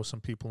 we follow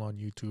some people on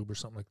YouTube or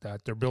something like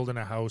that. They're building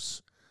a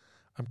house.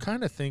 I'm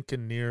kind of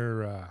thinking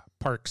near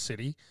Park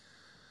City,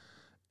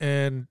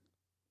 and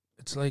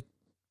it's like,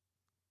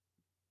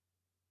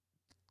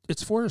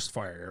 it's forest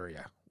fire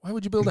area. Why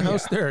would you build a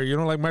house there?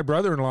 Like my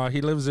brother-in-law,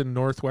 he lives in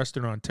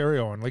northwestern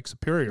Ontario on Lake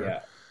Superior.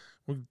 Yeah.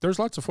 Well, there's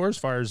lots of forest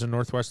fires in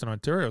northwestern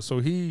Ontario. So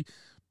he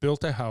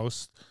built a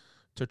house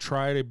to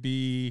try to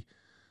be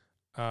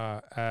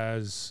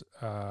as,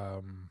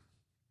 so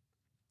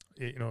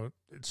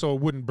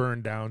it wouldn't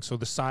burn down. So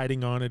the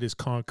siding on it is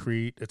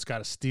concrete. It's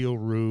got a steel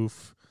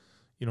roof,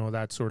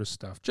 that sort of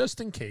stuff, just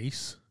in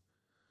case,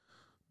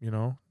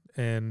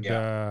 and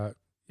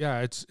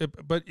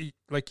but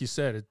like you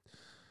said,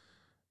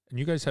 and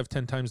you guys have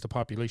 10 times the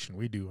population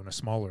we do in a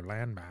smaller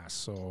landmass.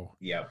 So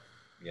it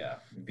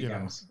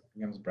becomes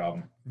a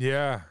problem.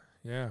 Yeah,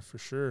 for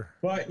sure.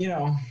 But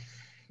the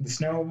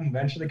snow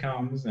eventually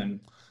comes, and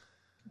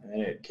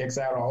it kicks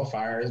out all the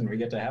fires, and we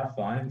get to have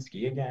fun and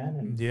ski again.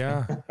 And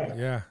yeah.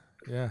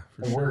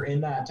 For sure. We're in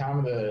that time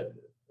of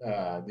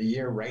the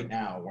year right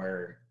now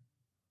where,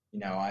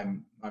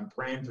 I'm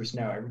praying for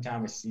snow every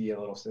time I see a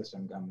little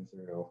system coming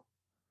through.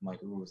 I'm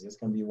like, ooh, is this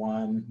going to be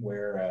one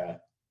where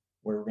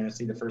we're going to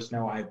see the first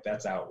snow? I have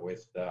bets out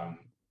with some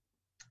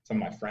of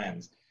my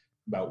friends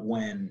about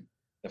when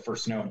the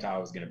first snow in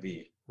Tahoe is going to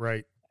be.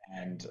 Right.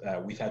 And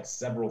we've had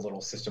several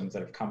little systems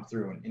that have come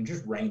through and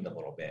just rained a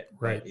little bit.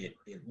 Right. But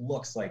it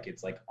looks like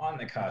it's like on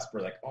the cusp.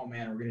 We're like, oh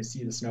man, we're going to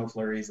see the snow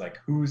flurries. Like,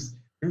 who's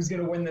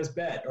going to win this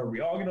bet? Are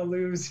we all going to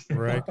lose?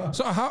 Right.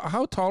 So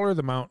how tall are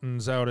the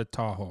mountains out at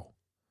Tahoe?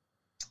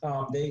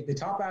 They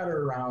top out at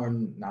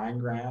around 9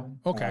 grand.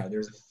 Okay.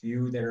 There's a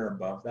few that are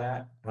above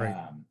that. Right.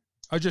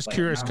 I was just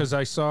curious, because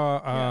I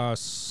saw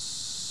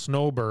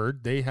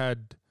Snowbird. They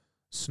had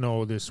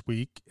snow this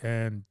week,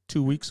 and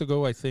 2 weeks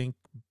ago, I think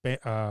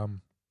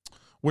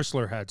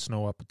Whistler had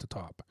snow up at the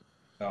top.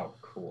 Oh,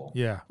 cool.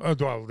 Yeah.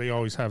 Well, they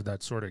always have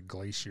that sort of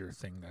glacier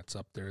thing that's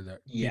up there that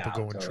people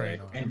go and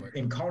train on. And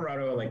in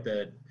Colorado, like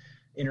the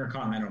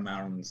intercontinental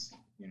mountains,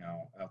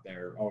 out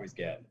there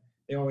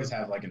they always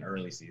have like an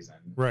early season.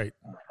 Right.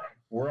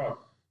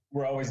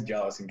 We're always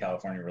jealous in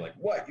California. We're like,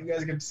 what? You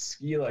guys get to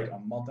ski like a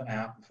month and a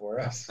half before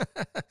us.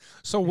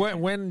 So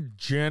when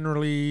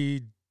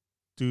generally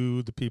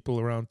do the people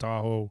around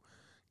Tahoe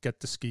get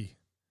to ski?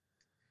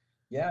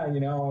 Yeah,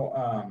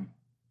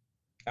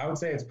 I would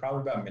say it's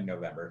probably about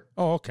mid-November.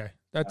 Oh, okay.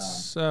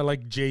 That's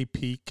like Jay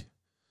Peak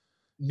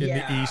in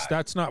the east.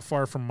 That's not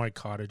far from my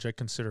cottage. I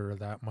consider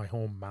that my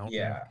home mountain.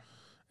 Yeah.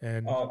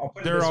 And I'll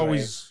put it they're this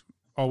way.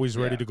 always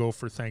ready Yeah. to go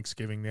for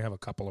Thanksgiving. They have a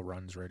couple of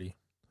runs ready.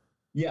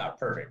 Yeah,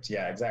 perfect.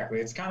 Yeah, exactly.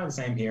 It's kind of the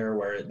same here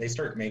where they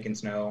start making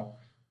snow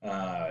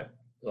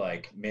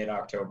like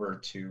mid-October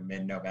to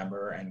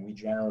mid-November, and we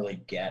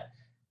generally get,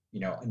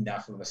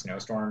 enough of a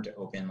snowstorm to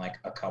open like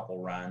a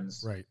couple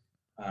runs. Right.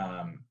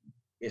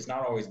 It's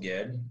not always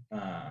good,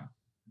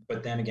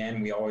 but then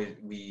again,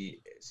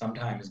 we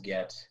sometimes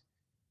get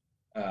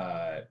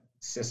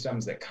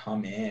systems that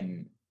come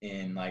in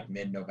like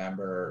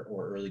mid-November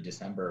or early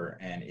December,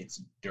 and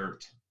it's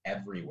dirt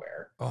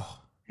everywhere, Oh,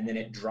 and then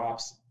it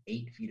drops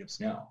 8 feet of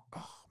snow.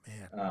 oh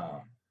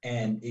man.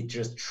 And it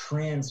just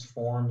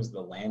transforms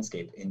the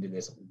landscape into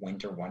this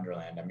winter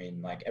wonderland. I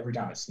mean, like every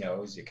time it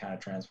snows, it kind of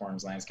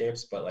transforms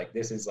landscapes, but like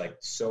this is like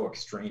so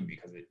extreme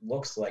because it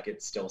looks like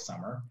it's still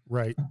summer,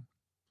 Right.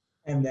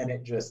 and then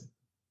it just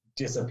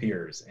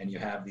disappears, and you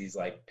have these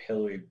like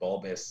pillowy,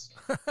 bulbous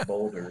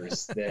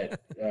boulders that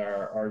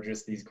are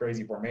just these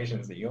crazy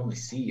formations that you only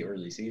see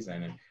early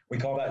season, and we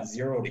call that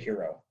 0 to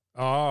hero.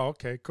 Oh,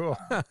 okay, cool.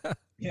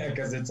 Yeah,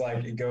 because it's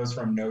like it goes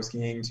from no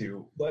skiing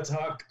to let's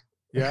huck.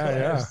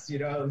 Yeah.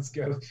 Let's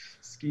go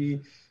ski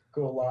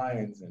cool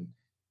lines and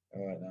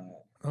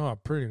whatnot. Oh,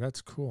 pretty.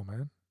 That's cool,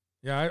 man.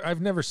 Yeah, I've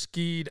never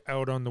skied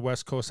out on the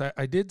West Coast.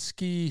 I did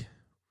ski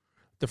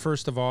the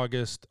 1st of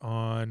August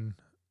on,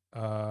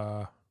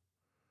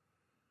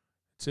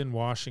 it's in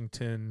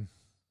Washington.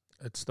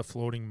 It's the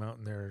floating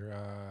mountain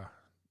there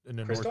in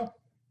the Crystal?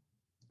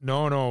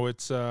 north. No,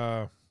 it's,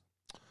 oh,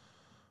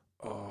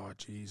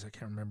 geez, I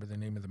can't remember the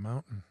name of the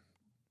mountain.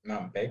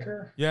 Mount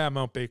Baker? Yeah,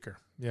 Mount Baker.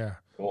 Yeah.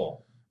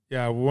 Cool.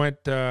 Yeah, we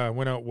went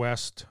out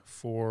west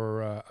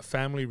for a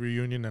family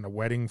reunion and a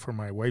wedding for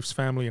my wife's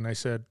family, and I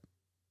said,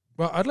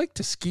 well, I'd like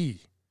to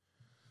ski.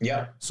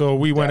 Yeah. So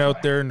we went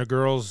out there, and the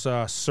girls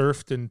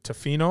surfed in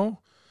Tofino,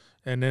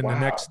 and then the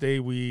next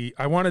day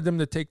I wanted them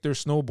to take their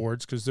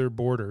snowboards because they're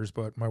boarders,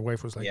 but my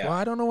wife was like, well,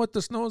 I don't know what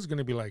the snow is going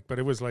to be like, but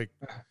it was like,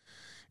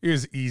 it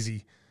was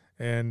easy.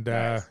 And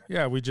Nice.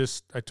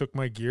 I took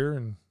my gear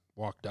and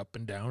walked up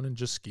and down and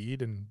just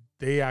skied, and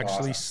they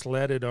actually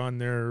sledded on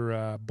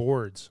their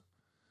boards.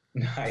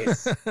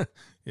 Nice.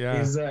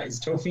 Yeah. Is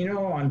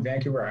Tofino on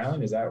Vancouver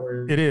Island? Is that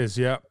where It is?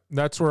 Yeah,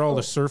 that's where all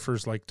the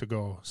surfers like to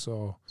go.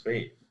 So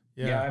sweet.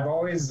 yeah, Yeah, I've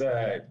always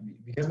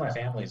because my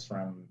family's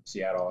from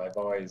Seattle.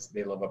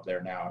 They live up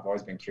there now. I've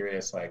always been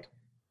curious, like,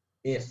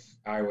 if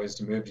I was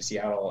to move to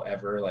Seattle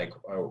ever, like,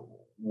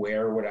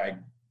 where would I,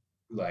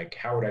 like,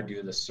 how would I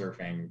do the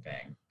surfing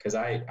thing? Because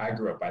I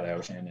grew up by the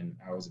ocean and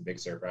I was a big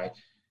surfer. I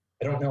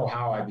don't know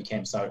how I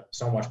became so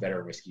much better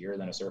of a skier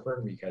than a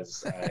surfer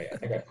because I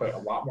think I put a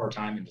lot more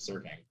time into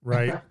surfing.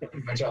 Right.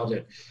 In my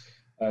childhood.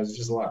 It was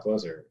just a lot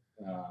closer.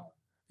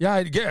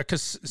 Yeah,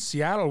 because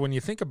Seattle, when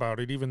you think about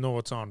it, even though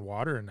it's on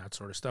water and that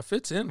sort of stuff,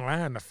 it's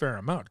inland a fair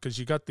amount because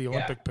you got the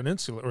Olympic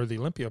Peninsula or the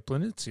Olympia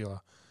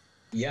Peninsula.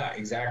 Yeah,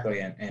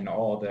 exactly. And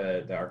all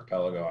the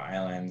archipelago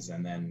islands,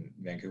 and then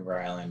Vancouver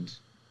Island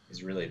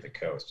is really the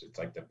coast. It's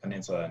like the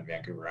peninsula and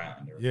Vancouver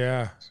Island.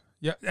 Yeah.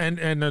 Yeah,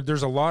 and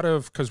there's a lot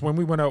of, because when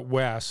we went out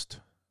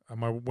west,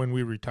 when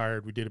we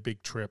retired, we did a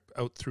big trip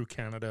out through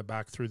Canada,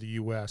 back through the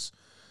U.S.,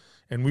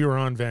 and we were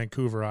on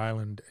Vancouver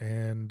Island,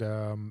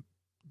 and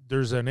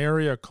there's an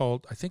area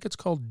I think it's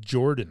called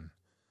Jordan,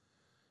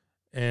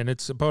 and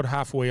it's about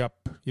halfway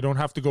up. You don't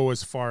have to go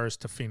as far as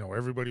Tofino.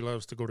 Everybody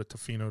loves to go to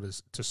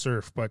Tofino to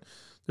surf, but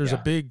there's a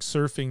big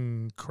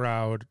surfing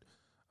crowd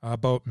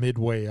about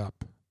midway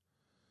up.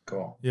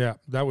 Cool. Yeah,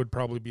 that would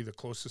probably be the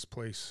closest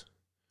place.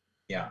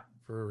 Yeah.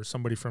 For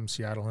somebody from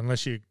Seattle,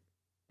 unless you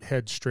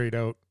head straight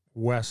out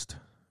west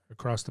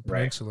across the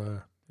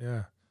peninsula.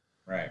 Yeah.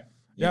 Right.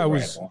 Yeah, it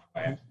was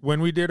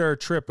when we did our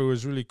trip, it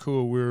was really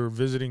cool. We were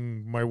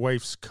visiting my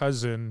wife's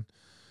cousin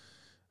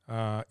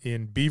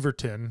in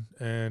Beaverton,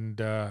 and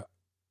I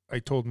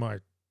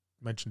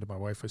mentioned to my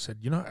wife, I said,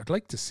 I'd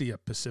like to see a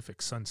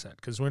Pacific sunset,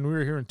 because when we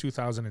were here in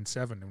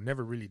 2007, we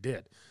never really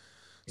did.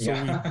 So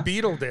we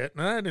beetled it,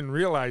 and I didn't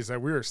realize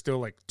that we were still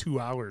like 2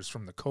 hours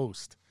from the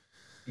coast.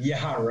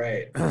 Yeah,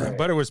 right.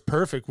 But it was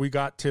perfect. We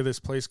got to this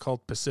place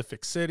called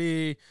Pacific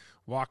City,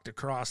 walked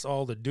across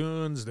all the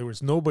dunes. There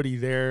was nobody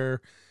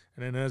there.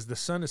 And then as the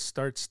sun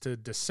starts to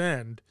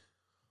descend,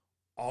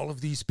 all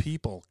of these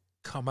people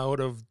come out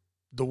of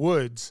the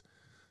woods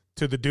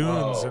to the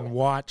dunes and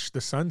watch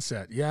the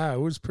sunset. Yeah, it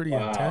was pretty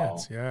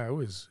intense. Yeah, it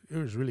was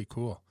really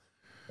cool.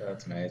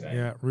 That's amazing.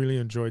 Yeah, really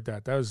enjoyed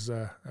that. That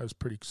was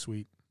pretty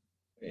sweet.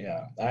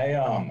 Yeah.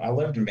 I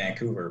lived in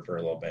Vancouver for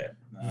a little bit.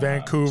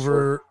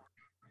 Vancouver.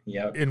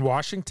 Yep. In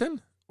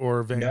Washington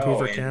or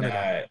Vancouver,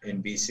 Canada?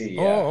 In BC.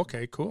 Yeah. Oh,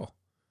 okay, cool.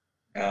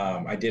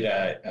 I did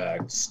a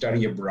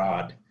study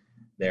abroad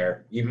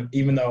there.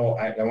 Even though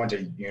I went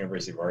to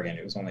University of Oregon,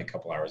 it was only a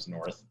couple hours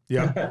north.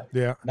 Yeah,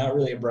 yeah. Not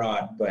really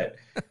abroad, but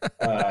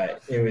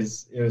it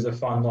was a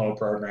fun little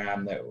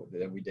program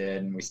that we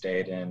did, and we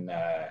stayed in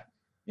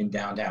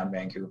downtown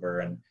Vancouver,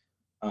 and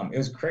it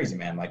was crazy,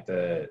 man. Like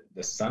the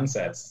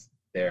sunsets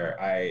there,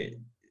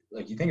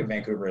 you think of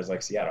Vancouver as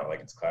like Seattle, like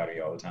it's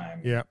cloudy all the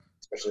time. Yeah.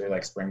 It's especially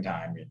like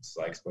springtime, it's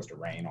like supposed to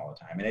rain all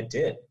the time. And it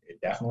did. It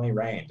definitely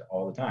rained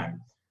all the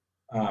time.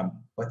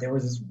 But there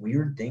was this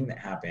weird thing that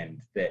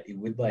happened that it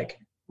would like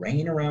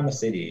rain around the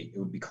city. It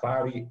would be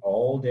cloudy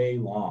all day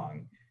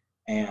long.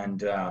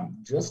 And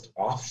just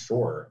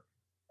offshore,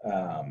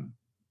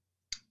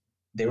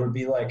 there would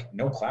be like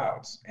no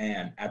clouds.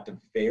 And at the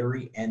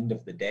very end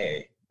of the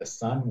day, the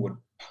sun would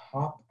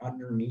pop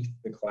underneath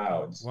the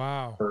clouds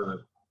Wow.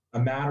 for a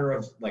matter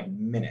of like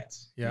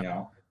minutes, Yeah. you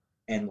know,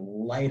 and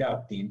light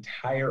up the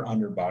entire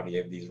underbody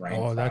of these rain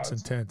clouds. Oh, that's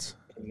intense.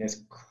 In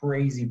this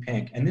crazy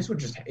pink. And this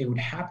would it would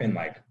happen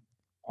like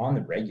on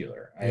the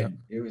regular. Yeah.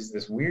 It was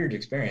this weird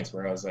experience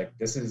where I was like,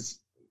 it's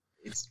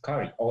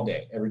cloudy all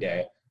day, every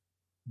day,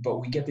 but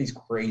we get these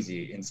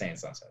crazy, insane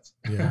sunsets.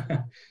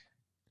 Yeah.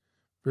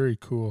 Very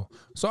cool.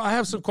 So I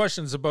have some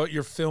questions about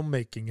your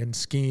filmmaking and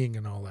skiing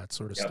and all that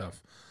sort of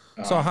stuff.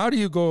 So how do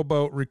you go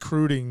about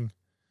recruiting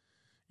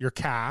your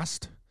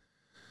cast?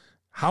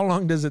 How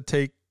long does it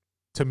take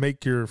to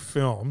make your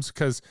films?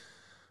 Because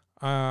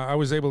I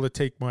was able to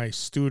take my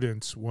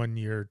students one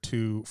year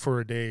for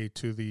a day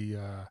to the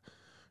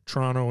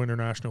Toronto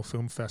International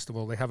Film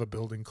Festival. They have a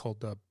building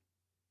called the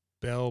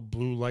Bell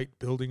Blue Light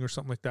Building or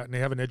something like that, and they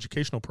have an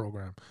educational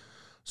program.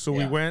 So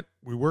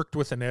we worked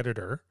with an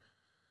editor,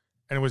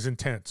 and it was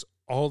intense.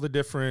 All the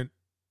different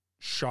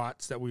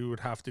shots that we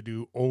would have to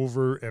do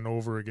over and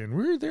over again.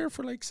 We were there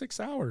for like 6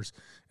 hours.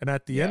 And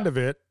at the end of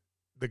it,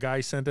 the guy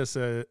sent us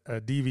a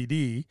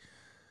DVD,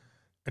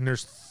 and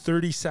there's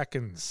 30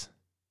 seconds.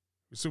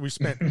 So we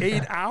spent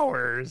 8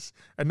 hours.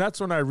 And that's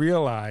when I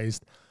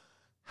realized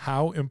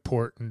how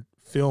important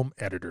film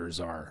editors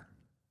are.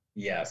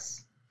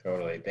 Yes,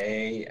 totally.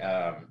 They,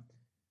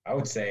 I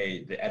would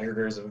say the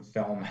editors of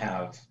film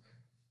have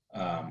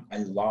a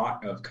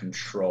lot of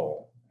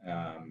control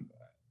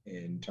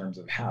in terms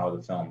of how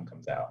the film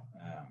comes out.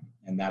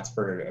 And that's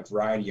for a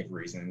variety of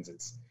reasons.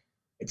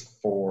 It's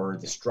for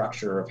the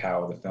structure of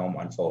how the film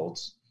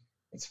unfolds.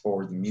 It's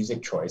for the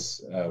music choice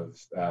of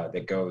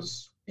that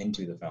goes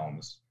into the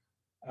films.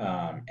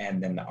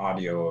 And then the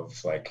audio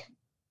of like,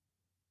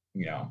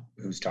 you know,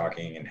 who's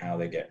talking and how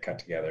they get cut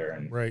together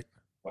and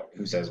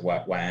who says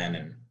what,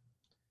 when,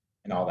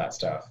 and all that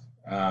stuff.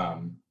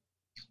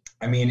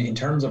 I mean, in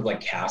terms of like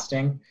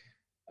casting,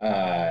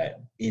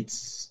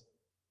 it's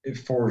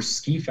for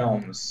ski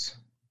films.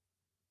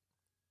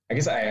 I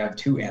guess I have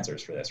two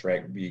answers for this,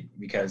 right?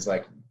 Because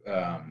like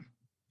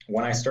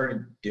when I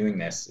started doing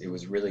this, it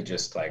was really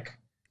just like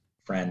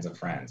friends of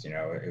friends. You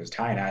know, it was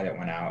Ty and I that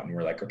went out and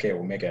we're like, okay,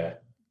 we'll make a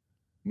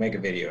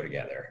video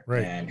together.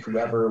 Right. And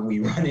whoever we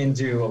run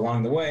into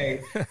along the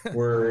way,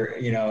 we're,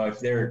 you know, if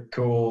they're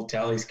cool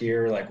tele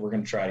skier, like we're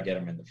going to try to get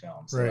them in the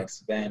film. So like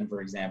Sven,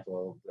 for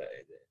example,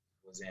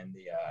 was in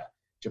the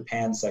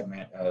Japan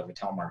segment of a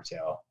Telemark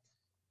Tale.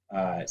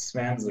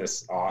 Sven's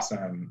this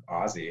awesome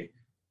Aussie,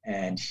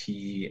 and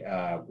he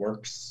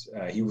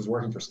was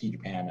working for Ski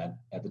Japan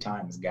at the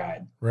time as a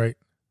guide. Right.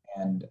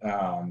 And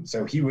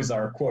so he was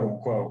our quote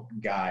unquote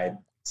guide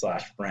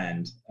 /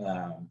 friend.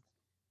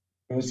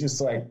 It was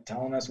just like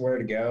telling us where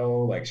to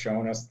go, like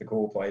showing us the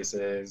cool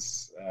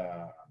places.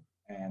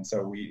 And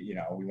so we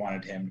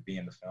wanted him to be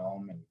in the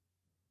film. And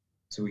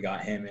so we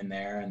got him in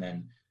there. And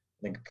then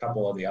I think a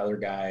couple of the other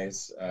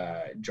guys,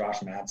 Josh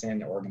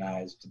Madsen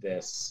organized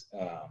this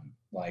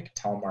like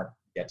Telemark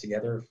get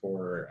together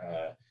for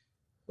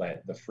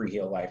like the Free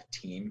Heel Life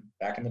team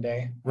back in the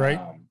day. Right.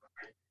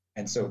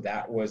 And so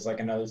that was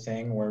like another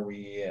thing where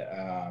we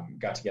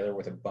got together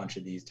with a bunch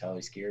of these tele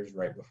skiers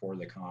right before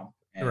the comp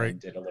and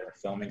did a little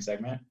filming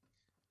segment.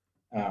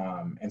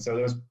 And so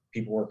those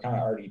people were kind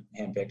of already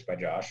handpicked by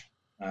Josh.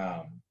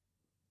 And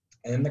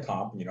then the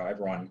comp, you know,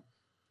 everyone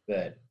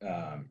that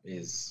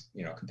is,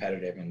 you know,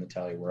 competitive in the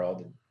tele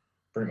world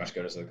pretty much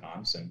go to the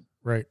comps. And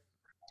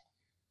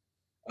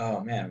oh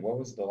man, what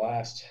was the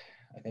last?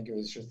 I think it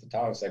was just the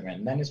tele segment,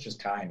 and then it's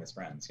just Ty and his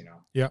friends, you know.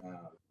 Yeah.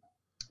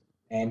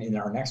 And in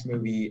our next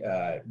movie,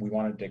 we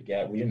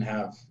didn't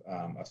have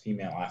a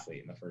female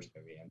athlete in the first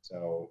movie. And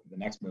so the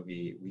next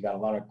movie, we got a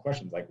lot of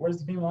questions like, where's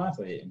the female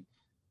athlete?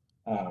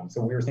 And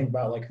so we were thinking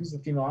about like, who's the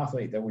female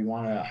athlete that we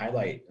want to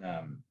highlight,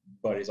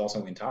 but is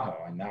also in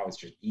Tahoe. And that was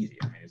just easy.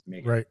 I mean, it's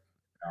Megan, you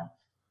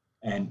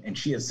know? And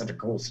she has such a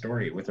cool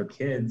story with her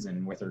kids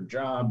and with her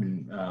job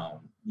and,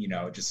 you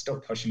know, just still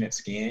pushing it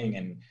skiing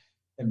and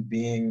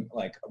being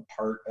like a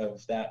part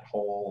of that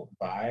whole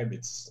vibe.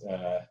 It's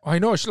I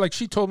know,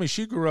 she told me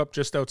she grew up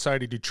just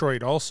outside of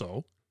Detroit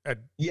also.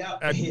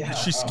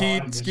 She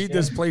skied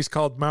this place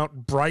called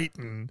Mount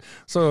Brighton.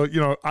 So,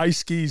 you know, I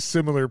ski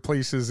similar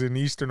places in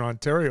Eastern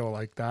Ontario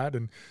like that.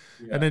 And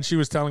then she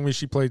was telling me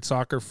she played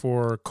soccer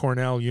for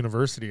Cornell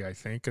University, I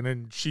think. And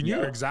then she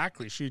knew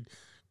exactly. She'd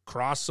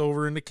cross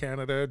over into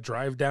Canada,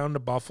 drive down to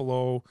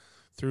Buffalo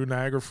through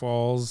Niagara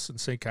Falls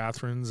and St.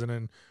 Catharines, and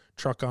then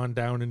truck on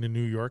down into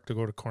New York to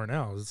go to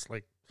Cornell. It's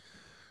like,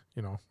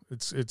 you know,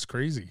 it's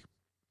crazy.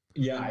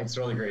 Yeah, it's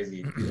really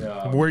crazy.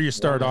 Where you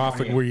start off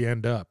and where you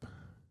end up.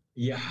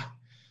 Yeah.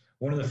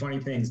 one of the funny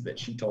things that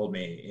she told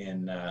me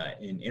in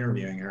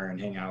interviewing her and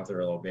hanging out with her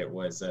a little bit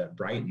was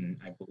Brighton,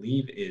 I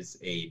believe, is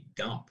a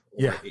dump.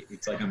 Or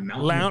it's like a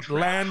mountain of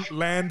trash.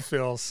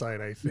 Landfill site,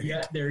 I think.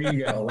 Yeah, there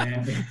you go.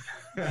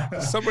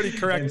 Somebody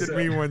corrected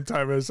me one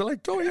time. I was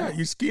like, "Oh yeah,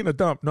 you ski in a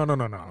dump." No.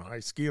 I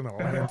ski in a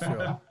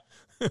landfill.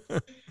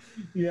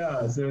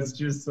 Yeah, so it's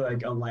just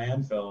like a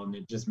landfill, and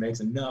it just makes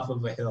enough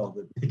of a hill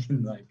that they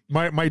can like.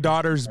 My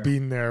daughter's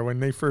been there when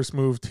they first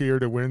moved here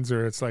to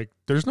Windsor. It's like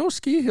there's no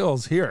ski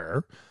hills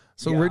here.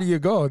 So where do you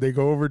go? They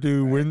go over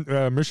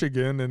to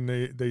Michigan, and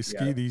they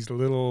ski these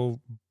little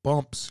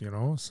bumps, you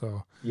know.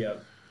 So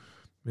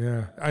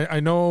yeah, I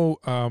know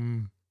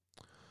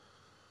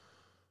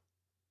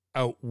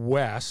out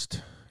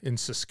west in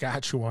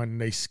Saskatchewan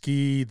they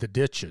ski the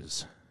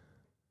ditches.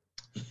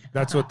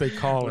 That's what they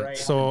call it. Right.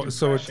 So it's,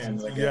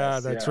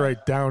 that's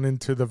right, down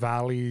into the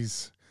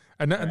valleys,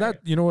 and that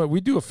you know what,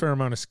 we do a fair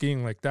amount of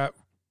skiing like that.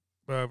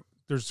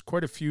 There's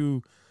quite a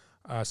few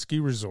ski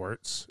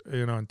resorts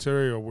in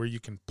Ontario where you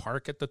can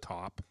park at the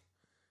top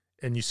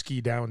and you ski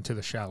down to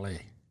the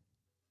chalet.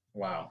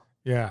 Wow.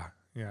 Yeah.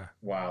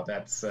 Wow,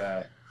 that's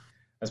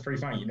pretty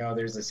funny. You know,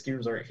 there's a ski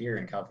resort here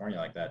in California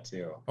like that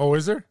too. Oh,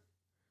 is there?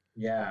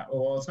 Yeah.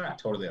 Well, it's not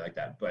totally like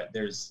that, but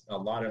there's a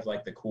lot of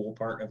like the cool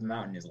part of the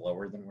mountain is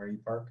lower than where you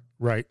park.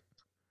 Right.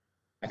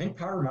 I think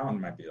Powder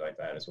Mountain might be like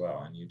that as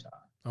well in Utah.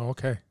 Oh,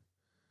 okay.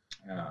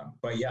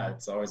 But yeah,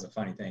 it's always a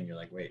funny thing. You're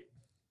like, wait,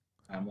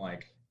 I'm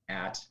like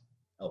at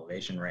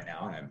elevation right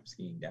now and I'm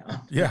skiing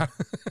down. Yeah.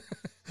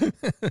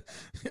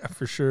 Yeah,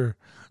 for sure.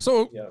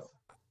 So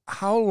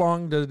how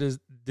long did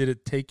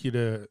it take you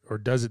to, or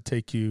does it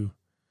take you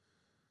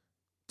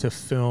to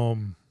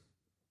film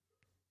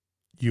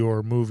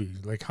your movie?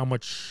 Like how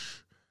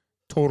much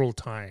total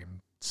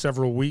time?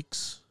 Several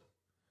weeks?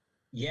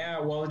 Yeah,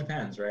 well, it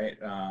depends, right?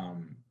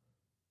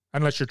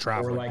 Unless you're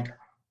traveling. Or like,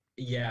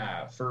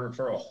 yeah, for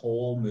a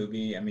whole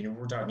movie, I mean, if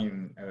we're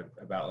talking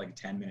about like a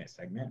 10-minute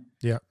segment,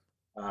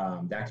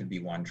 that could be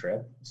one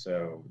trip.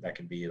 So that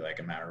could be like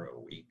a matter of a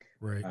week.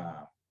 Right.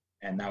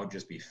 And that would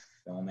just be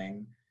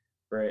filming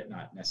for it,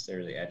 not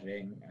necessarily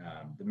editing.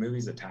 The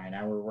movies that Ty and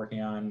I were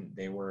working on,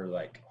 they were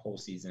like whole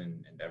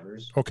season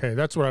endeavors. Okay,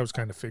 that's what I was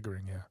kind of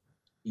figuring,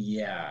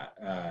 Yeah,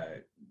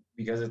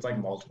 because it's like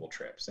multiple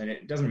trips. And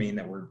it doesn't mean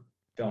that we're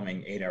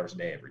filming 8 hours a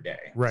day every day.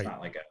 Right. It's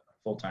not like a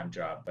full-time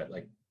job, but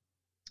like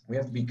we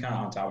have to be kind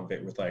of on top of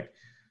it with like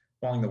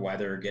following the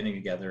weather, getting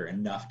together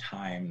enough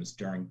times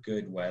during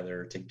good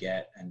weather to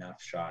get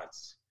enough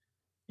shots.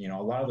 You know,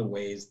 a lot of the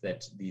ways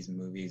that these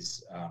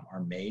movies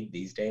are made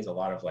these days, a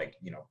lot of like,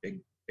 you know,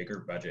 bigger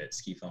budget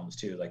ski films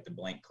too, like the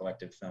Blank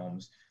Collective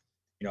films,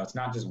 you know, it's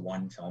not just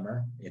one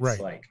filmer. It's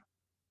like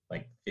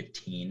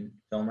 15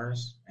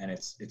 filmers, and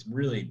it's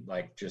really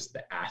like just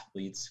the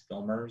athletes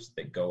filmers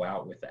that go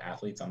out with the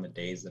athletes on the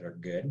days that are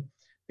good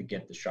to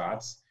get the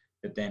shots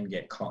that then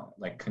get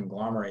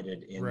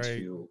conglomerated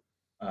into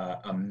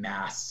a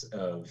mass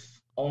of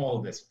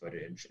all this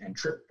footage and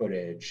trip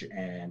footage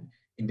and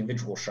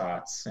individual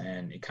shots,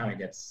 and it kind of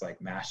gets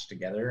like mashed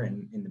together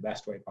in the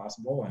best way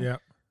possible. And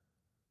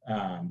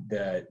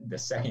the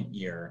second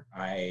year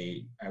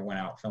I went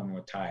out filming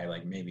with Ty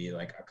like maybe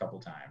like a couple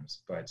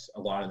times, but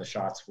a lot of the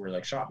shots were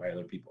like shot by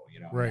other people, you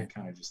know, and I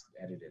kind of just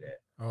edited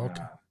it.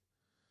 Okay.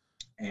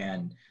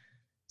 And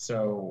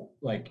so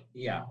like,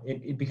 yeah,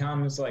 it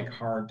becomes like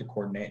hard to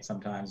coordinate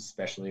sometimes,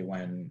 especially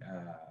when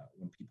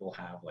people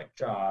have like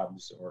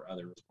jobs or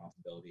other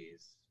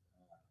responsibilities.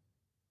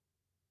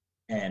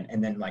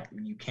 And then like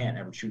you can't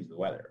ever choose the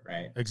weather,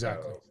 right?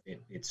 Exactly. So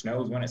it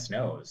snows when it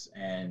snows,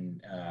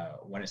 and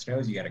when it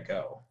snows you got to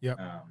go. Yeah.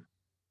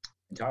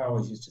 And Ty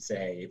always used to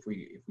say, if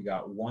we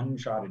got one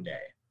shot a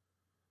day,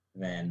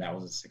 then that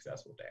was a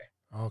successful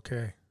day.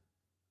 Okay.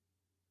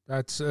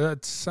 That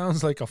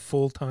sounds like a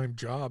full-time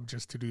job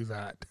just to do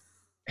that.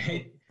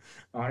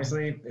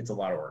 Honestly, it's a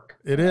lot of work.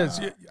 It is.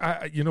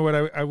 You know what?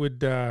 I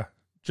would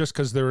just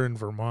because they're in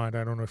Vermont.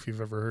 I don't know if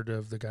you've ever heard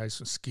of the guys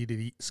who Ski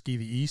the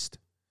East.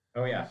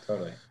 Oh yeah,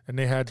 totally. And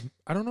they had,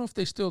 I don't know if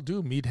they still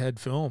do, Meathead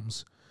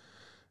Films,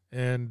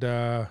 and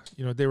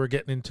you know, they were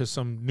getting into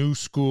some new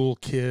school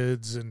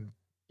kids and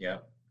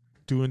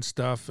doing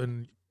stuff,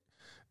 and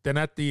then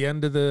at the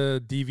end of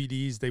the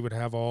DVDs they would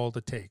have all the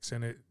takes,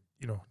 and it,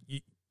 you know,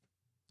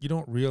 you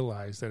don't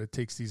realize that it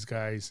takes these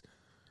guys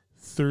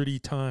 30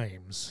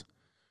 times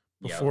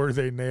before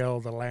they nail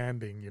the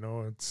landing, you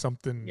know. It's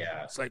something,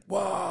 it's like,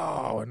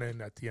 whoa, and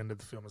then at the end of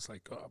the film it's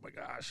like, oh my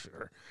gosh,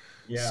 or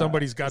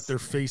somebody's got their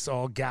face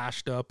all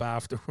gashed up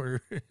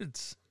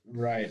afterwards.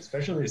 Right,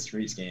 especially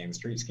street skiing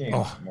is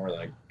more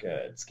like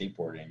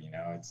skateboarding, you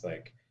know. It's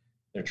like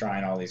they're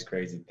trying all these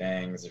crazy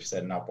things, they're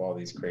setting up all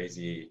these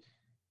crazy,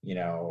 you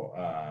know,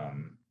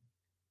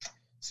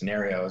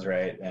 scenarios,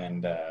 right?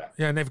 And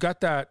and they've got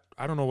that,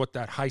 I don't know what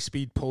that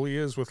high-speed pulley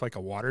is with like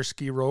a water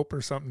ski rope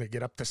or something. They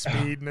get up to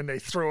speed and then they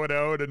throw it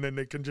out and then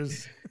they can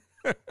just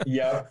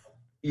yeah,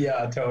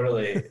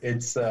 totally.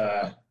 It's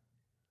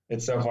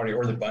It's so funny.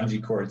 Or the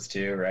bungee cords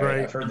too, right? Right.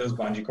 I've heard those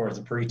bungee cords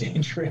are pretty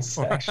dangerous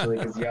actually,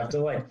 because you have to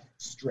like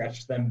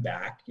stretch them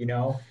back,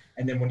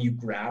 and then when you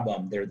grab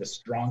them, they're the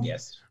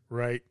strongest.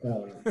 Right.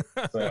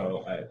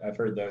 So I've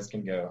heard those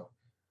can go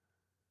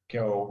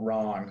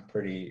wrong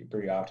pretty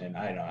often.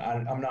 I don't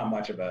know. I'm not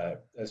much of a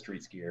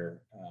street skier,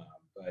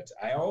 but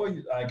I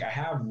always I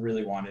have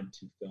really wanted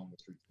to film the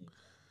street skiing.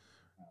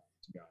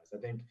 To be honest,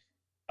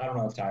 I don't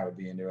know if Ty would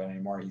be into it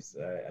anymore.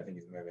 I think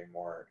he's moving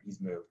more. He's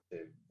moved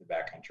to the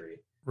backcountry,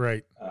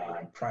 Right.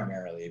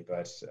 primarily,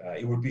 but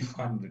it would be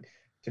fun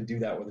to do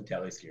that with a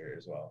tele skier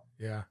as well.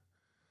 Yeah.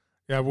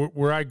 Yeah.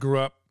 Where I grew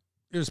up,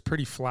 it was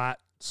pretty flat.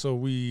 So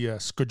we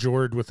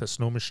scajored with a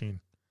snow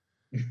machine.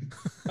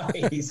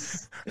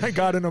 Nice. I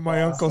got into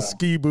my Awesome. uncle's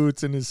ski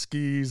boots and his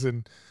skis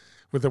and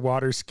with a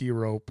water ski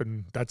rope,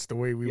 and that's the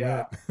way we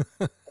Yeah.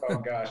 went. Oh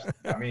gosh.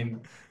 I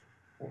mean,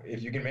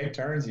 if you can make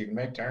turns, you can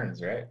make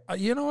turns, right?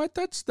 You know what?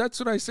 That's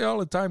what I say all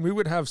the time. We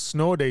would have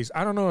snow days.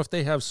 I don't know if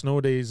they have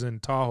snow days in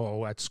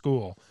Tahoe at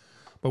school,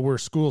 but where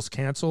school's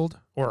canceled,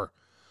 or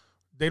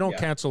they don't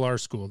cancel our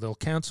school. They'll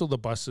cancel the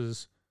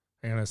buses.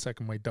 Hang on a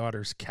second. My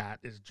daughter's cat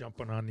is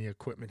jumping on the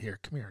equipment here.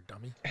 Come here,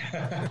 dummy.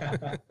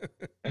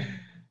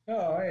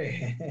 Oh,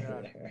 hey.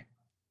 Yeah.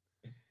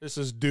 This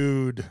is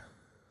Dude.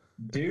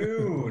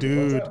 Dude.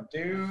 Dude. What's up,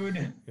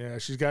 dude? Yeah,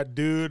 she's got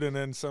Dude, and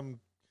then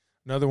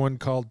another one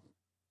called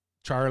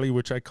Charlie,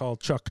 which I call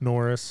Chuck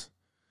Norris.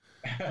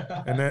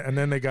 And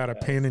then they got a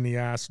pain in the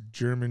ass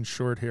German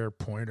short hair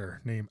pointer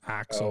named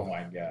Axel. Oh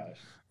my gosh.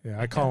 Yeah,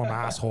 I call him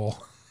asshole.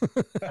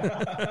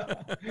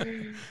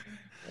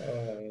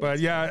 But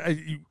yeah,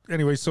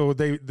 anyway, so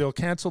they'll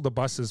cancel the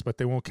buses, but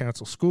they won't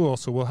cancel school.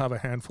 So we'll have a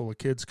handful of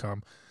kids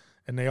come,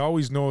 and they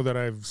always know that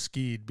I've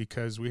skied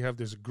because we have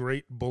this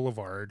great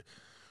boulevard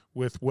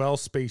with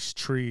well-spaced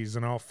trees,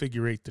 and I'll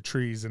figure eight the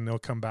trees, and they'll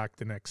come back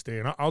the next day,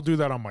 and I'll do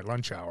that on my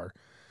lunch hour.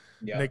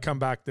 Yeah. And they come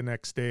back the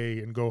next day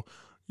and go,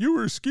 "You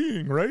were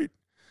skiing, right?"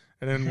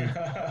 And then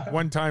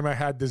one time I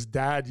had this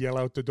dad yell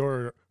out the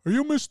door, "Are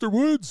you Mr.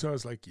 Woods?" I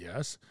was like,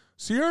 "Yes."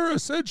 "Sierra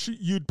said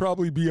you'd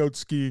probably be out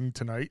skiing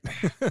tonight."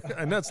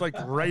 And that's like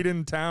right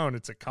in town.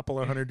 It's a couple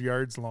of 100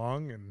 yards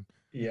long, and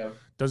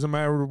doesn't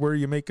matter where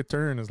you make a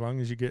turn as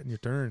long as you get in your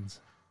turns.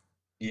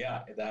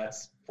 Yeah,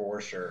 that's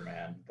for sure,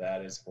 man.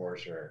 That is for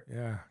sure.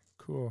 Yeah,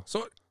 cool.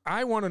 So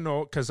I want to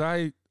know, because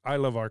I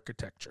love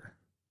architecture.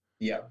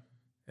 Yeah.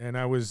 And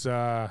I was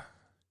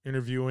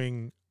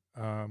interviewing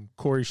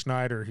Corey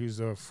Schneider. He's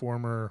a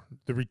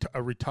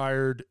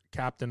retired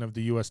captain of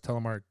the U.S.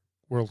 Telemark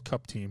World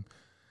Cup team.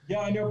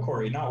 Yeah, I know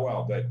Corey, not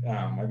well, but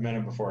I've met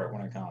him before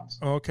when it comes.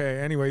 Okay.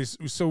 Anyways,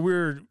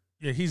 so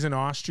he's in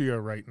Austria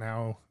right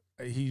now.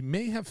 He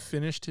may have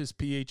finished his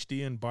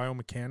PhD in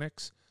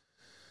biomechanics.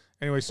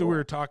 Anyway, so we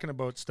were talking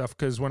about stuff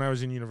because when I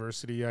was in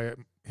university,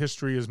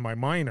 history is my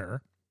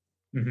minor.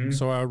 Mm-hmm.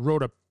 So I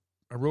wrote a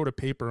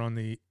paper on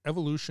the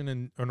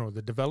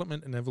the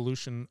development and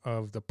evolution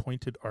of the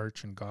pointed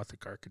arch in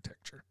Gothic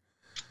architecture.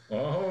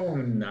 Oh,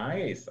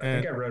 nice. I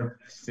think I wrote a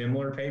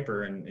similar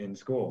paper in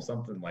school,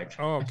 something like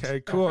that. Oh, okay,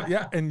 cool.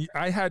 Yeah, and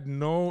I had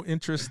no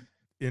interest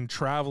in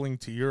traveling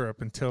to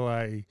Europe until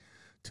I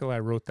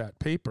wrote that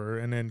paper.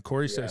 And then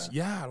Corey says,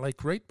 "Yeah,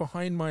 like right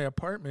behind my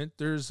apartment,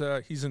 there's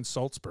he's in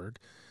Salzburg.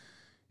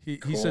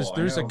 He says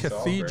there's a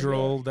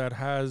cathedral that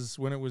has,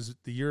 when it was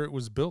the year it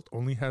was built,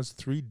 only has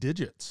 3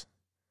 digits."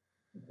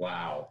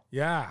 Wow.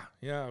 Yeah,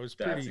 it was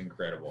That's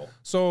incredible.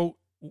 So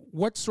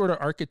what sort of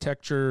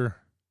architecture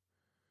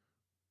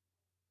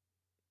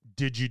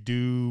did you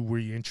do? Were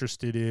you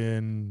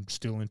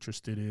still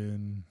interested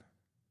in?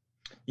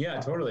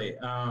 Yeah, totally.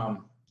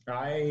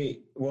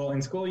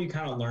 In school you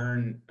kind of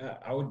learn,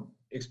 I would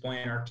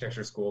explain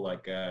architecture school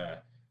like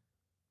a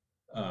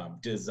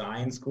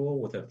design school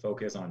with a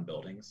focus on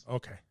buildings.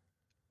 Okay.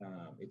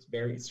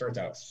 It starts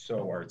out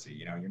so artsy,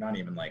 you're not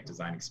even like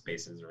designing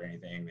spaces or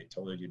anything. They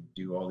told you to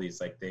do all these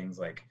like things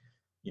like,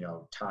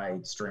 tie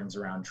strings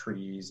around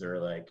trees or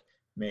like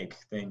make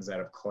things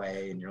out of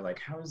clay. And you're like,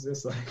 how is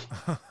this like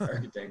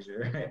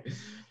architecture? Right?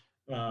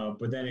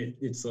 But then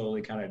it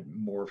slowly kind of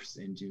morphs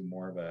into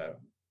more of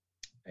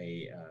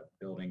a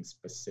building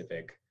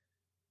specific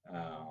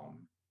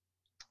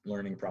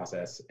learning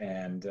process.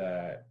 And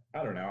I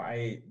don't know,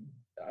 I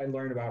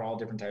learned about all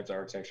different types of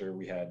architecture.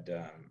 We had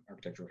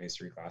architectural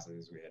history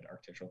classes, we had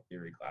architectural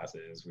theory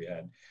classes, we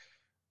had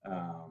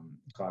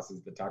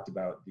classes that talked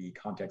about the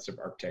context of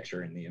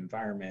architecture in the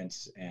environment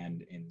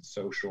and in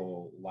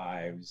social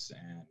lives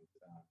and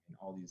in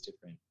all these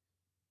different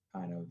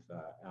kind of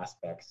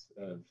aspects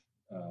of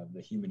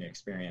the human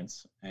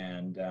experience.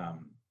 And I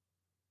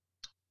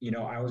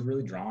was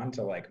really drawn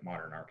to like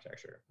modern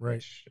architecture, right,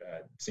 which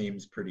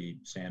seems pretty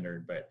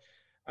standard, but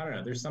I don't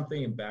know, there's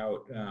something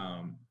about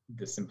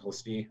the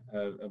simplicity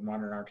of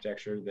modern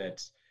architecture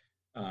that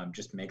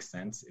just makes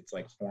sense. It's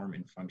like form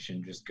and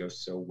function just go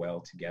so well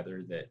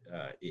together that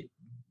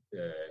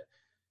the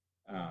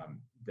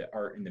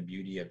art and the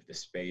beauty of the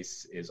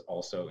space is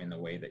also in the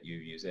way that you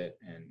use it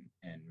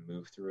and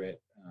move through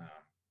it,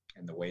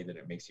 and the way that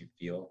it makes you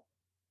feel.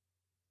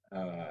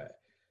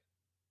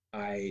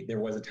 there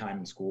was a time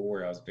in school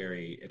where I was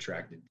very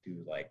attracted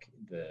to like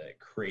the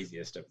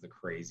craziest of the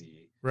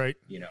crazy, Right.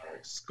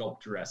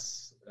 sculpture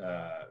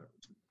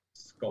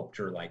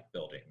like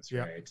buildings,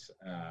 Yeah. right?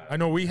 I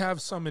know we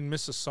have some in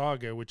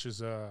Mississauga, which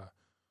is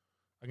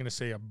I'm going to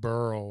say a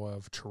borough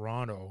of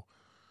Toronto,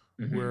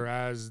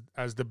 whereas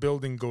as the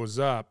building goes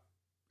up,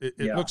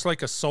 it looks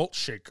like a salt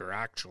shaker,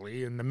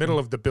 actually. In the middle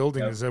of the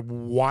building is a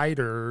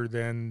wider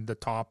than the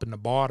top and the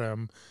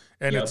bottom,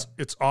 and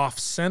it's off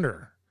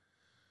center.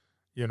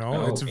 You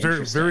know, it's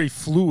very, very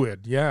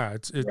fluid. Yeah,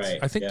 it's. Right.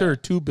 I think there are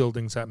 2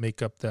 buildings that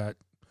make up that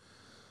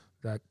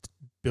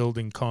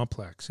building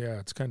complex. Yeah,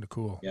 it's kind of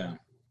cool. Yeah.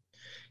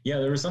 Yeah,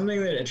 there was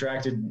something that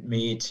attracted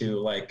me to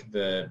like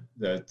the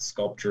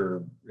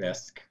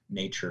sculpture-esque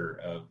nature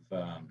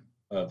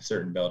of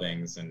certain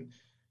buildings, and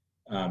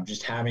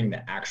just having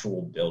the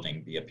actual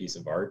building be a piece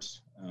of art,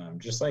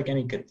 just like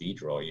any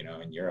cathedral, you know,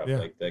 in Europe.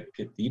 Like the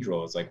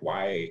cathedral is like,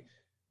 why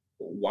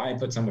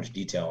put so much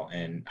detail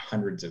and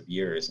hundreds of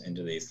years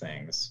into these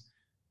things?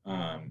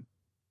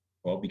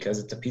 Well, because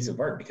it's a piece of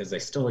art, because they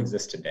still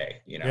exist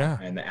today, you know.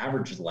 And the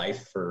average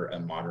life for a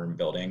modern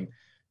building,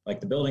 like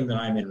the building that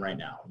I'm in right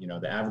now, you know,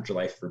 the average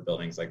life for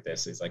buildings like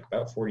this is like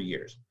about 40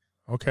 years.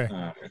 Okay.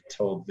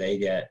 Until they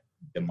get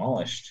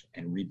demolished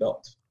and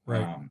rebuilt,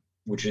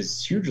 which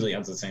is hugely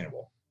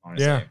unsustainable,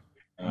 honestly.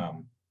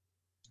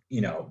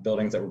 You know,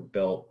 buildings that were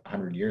built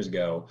 100 years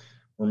ago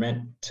were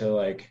meant to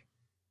like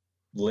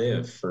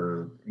live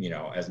for, you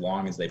know, as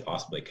long as they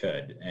possibly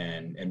could.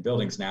 And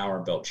buildings now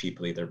are built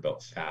cheaply. They're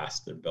built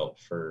fast. They're built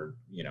for,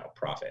 you know,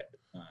 profit.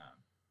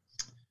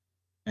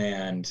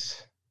 And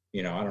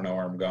you know, I don't know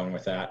where I'm going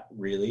with that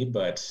really,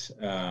 but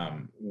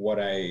what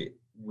I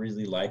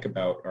really like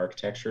about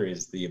architecture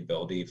is the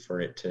ability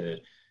for it to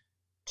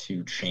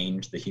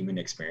change the human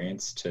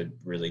experience, to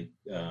really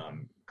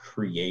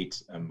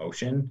create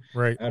emotion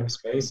out of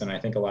space. And I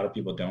think a lot of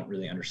people don't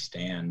really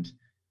understand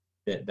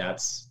that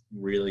that's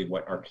really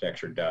what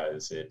architecture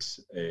does. It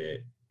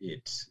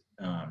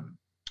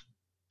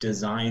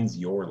designs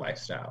your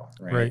lifestyle,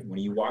 right? When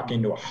you walk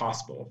into a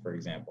hospital, for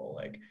example,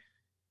 like,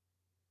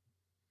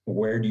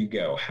 where do you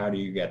go? How do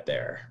you get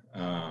there?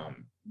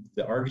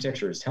 The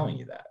architecture is telling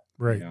you that,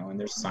 you know, and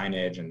there's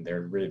signage, and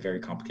they're really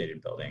very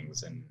complicated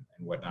buildings and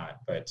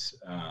whatnot. But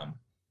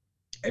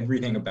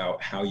everything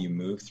about how you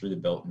move through the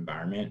built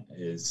environment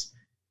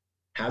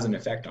has an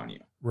effect on you.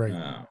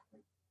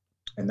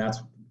 And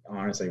that's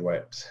honestly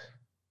what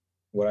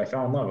I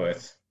fell in love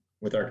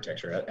with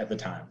architecture at the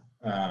time.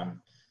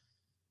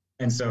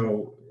 And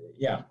so,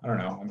 yeah, I don't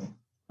know.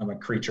 I'm a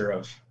creature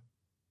of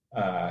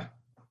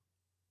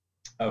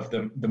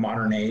the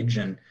modern age,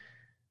 and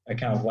I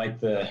kind of like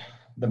the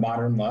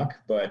modern look,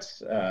 but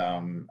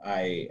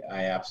I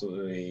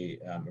absolutely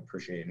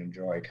appreciate and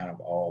enjoy kind of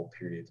all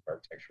periods of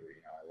architecture.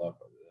 You know, I love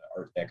the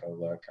Art Deco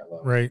look. I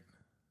love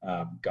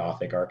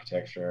Gothic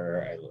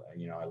architecture. I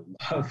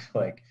love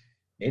like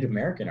Native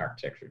American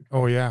architecture.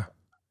 Oh yeah.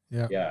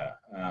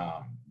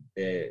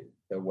 The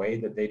way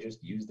that they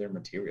just use their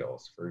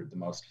materials for the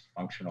most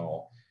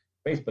functional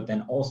space, but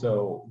then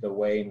also the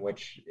way in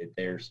which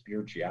their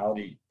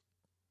spirituality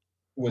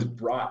was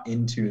brought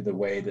into the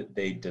way that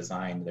they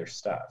designed their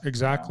stuff.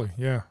 Exactly.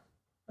 You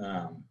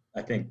know?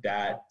 I think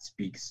that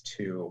speaks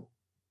to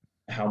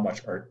how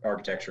much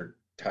architecture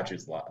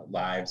touches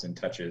lives and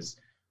touches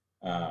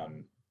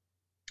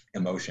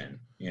emotion,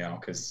 you know,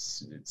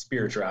 because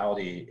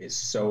spirituality is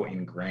so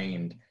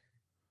ingrained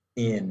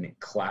in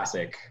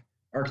classic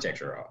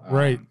architecture.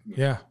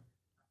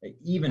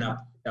 Even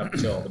up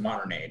till the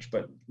modern age,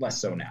 but less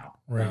so now.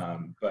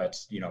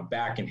 But, you know,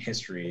 back in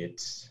history,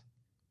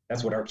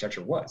 that's what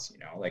architecture was, you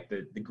know, like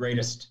the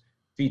greatest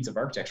feats of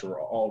architecture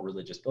were all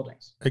religious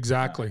buildings.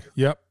 Exactly.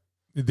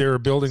 They were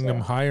building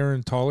them higher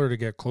and taller to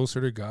get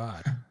closer to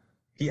God.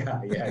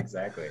 Yeah,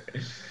 exactly.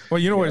 Well,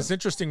 you know what? It's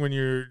interesting when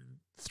you're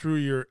through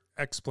your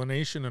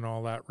explanation and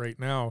all that right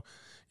now,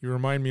 you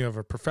remind me of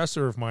a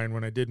professor of mine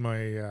when I did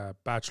my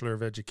Bachelor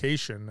of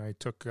Education. I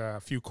took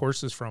a few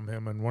courses from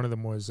him, and one of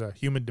them was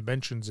Human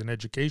Dimensions in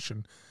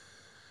Education.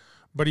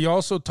 But he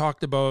also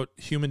talked about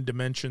human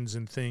dimensions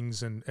and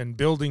things and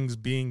buildings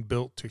being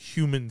built to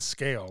human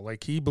scale.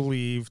 Like he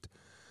believed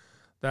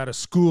that a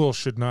school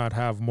should not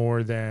have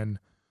more than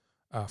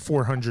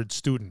 400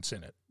 students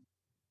in it.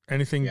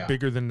 Anything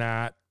bigger than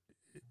that,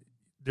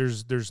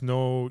 there's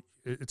no,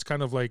 it's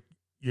kind of like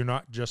you're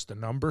not just a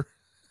number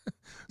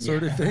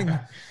sort of thing,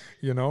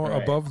 you know,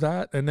 above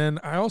that. And then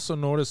I also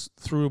noticed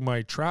through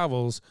my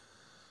travels,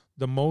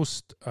 the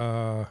most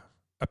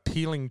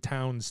appealing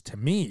towns to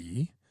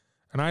me,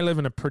 and I live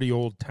in a pretty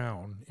old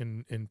town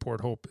in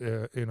Port Hope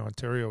in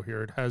Ontario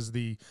here. It has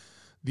the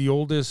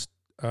oldest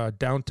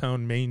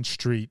downtown main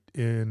street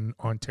in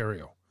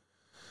Ontario.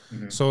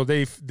 Mm-hmm. So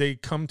they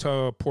come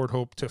to Port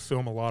Hope to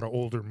film a lot of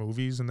older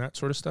movies and that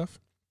sort of stuff.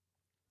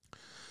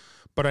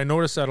 But I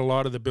noticed that a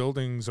lot of the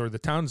buildings or the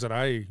towns that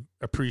I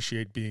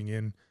appreciate being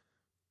in,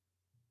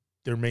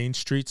 their main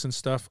streets and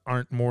stuff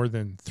aren't more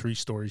than 3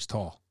 stories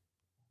tall.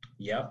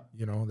 Yep.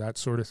 You know, that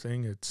sort of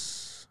thing.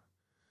 It's...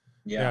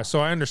 Yeah, so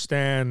I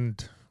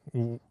understand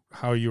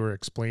how you were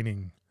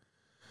explaining.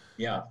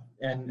 Yeah.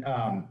 And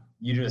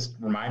you just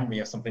remind me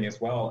of something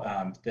as well,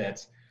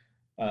 that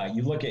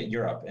you look at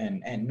Europe,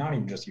 and not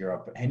even just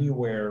Europe, but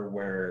anywhere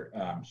where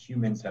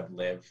humans have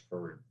lived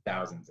for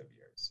thousands of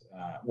years.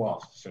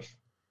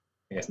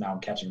 I guess now I'm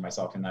catching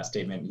myself in that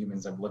statement.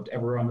 Humans have lived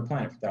everywhere on the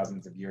planet for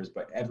thousands of years,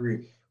 but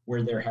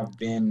where there have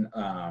been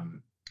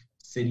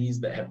cities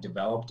that have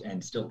developed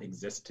and still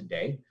exist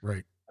today.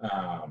 Right.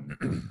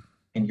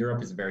 And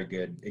Europe is a very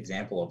good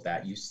example of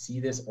that. You see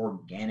this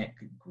organic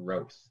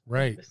growth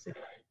right. of the city.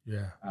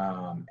 Yeah.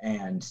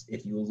 And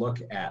if you look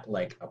at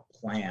like a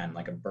plan,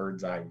 like a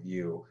bird's eye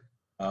view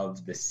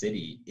of the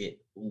city, it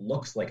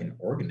looks like an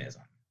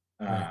organism.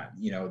 Right.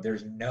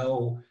 There's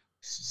no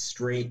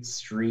straight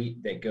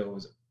street that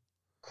goes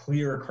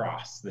clear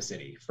across the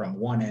city from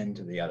one end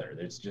to the other.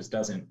 It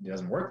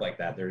doesn't work like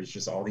that. There's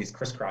just all these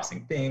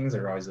crisscrossing things.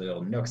 There are always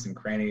little nooks and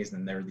crannies,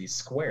 and there are these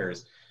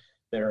squares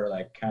that are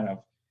like kind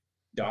of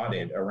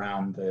dotted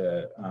around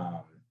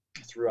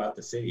throughout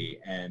the city.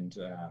 And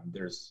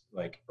there's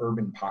like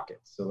urban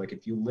pockets. So like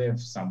if you live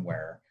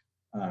somewhere,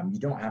 you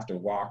don't have to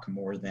walk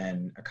more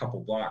than a couple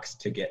blocks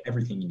to get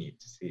everything you need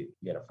to see.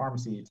 You get a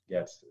pharmacy, to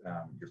get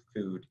your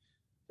food,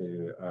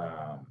 to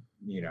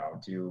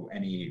do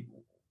any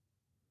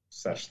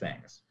such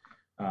things.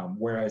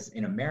 Whereas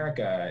in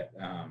America,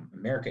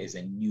 America is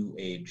a new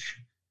age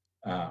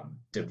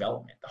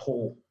development. The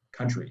whole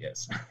country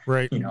is.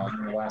 Right. In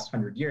the last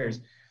 100 years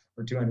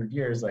or 200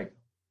 years, like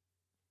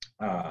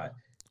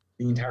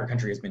the entire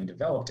country has been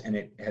developed, and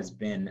it has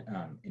been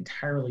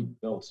entirely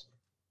built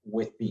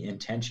with the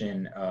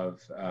intention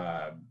of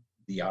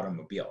the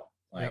automobile.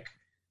 Like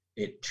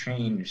the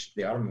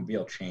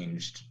automobile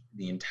changed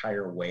the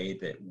entire way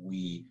that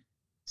we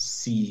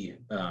see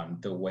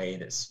the way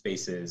that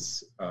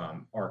spaces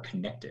are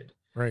connected.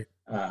 Right.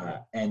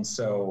 And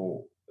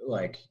so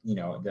like,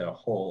 the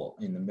whole,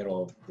 in the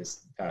middle of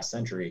this past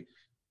century,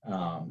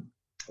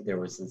 there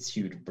was this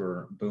huge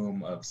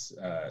boom of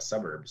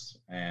suburbs,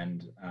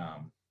 and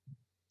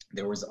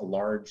there was a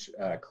large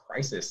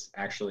crisis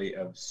actually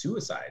of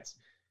suicides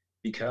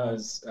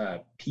because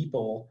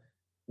people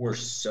were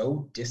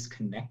so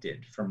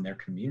disconnected from their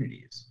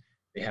communities.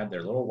 They had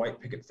their little white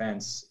picket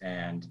fence,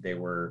 and they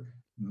were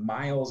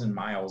miles and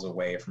miles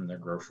away from their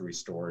grocery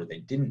store. They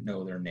didn't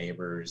know their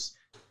neighbors.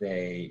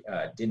 They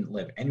didn't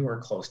live anywhere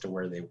close to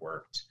where they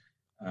worked.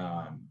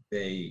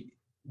 They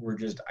were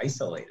just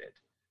isolated.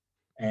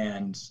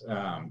 And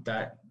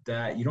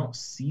that you don't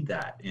see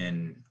that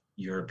in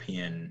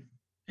European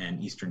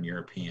and Eastern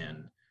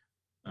European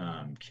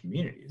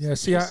communities. Yeah,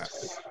 see,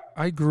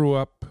 I grew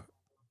up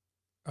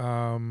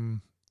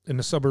in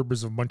the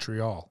suburbs of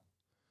Montreal,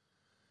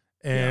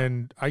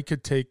 and I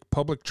could take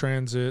public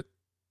transit,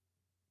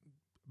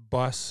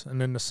 bus, and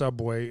then the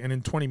subway, and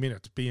in 20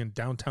 minutes be in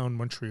downtown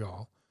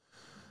Montreal.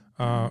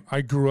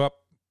 I grew up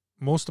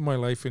most of my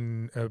life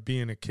in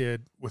being a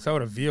kid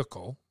without a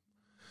vehicle.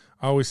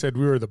 I always said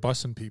we were the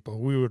bussing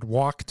people. We would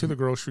walk to the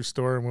grocery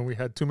store, and when we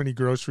had too many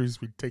groceries,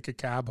 we'd take a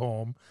cab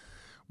home.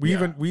 We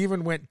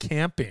even went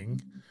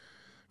camping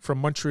from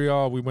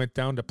Montreal. We went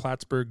down to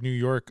Plattsburgh, New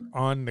York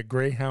on the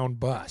Greyhound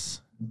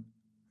bus.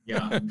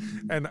 Yeah.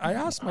 And I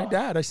asked my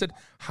dad, I said,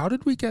 how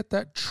did we get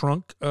that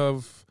trunk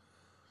of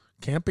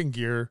camping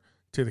gear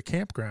to the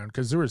campground?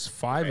 Because there was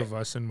 5 of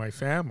us in my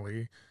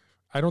family.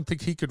 I don't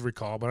think he could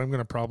recall, but I'm going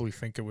to probably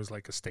think it was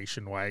like a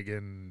station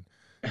wagon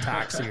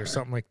taxi or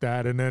something like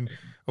that. And then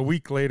a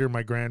week later,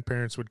 my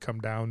grandparents would come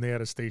down. They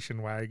had a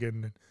station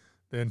wagon.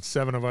 Then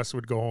 7 of us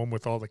would go home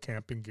with all the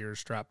camping gear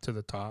strapped to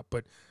the top.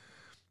 But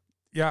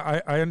yeah,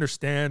 I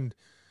understand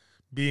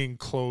being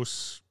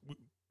close.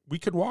 We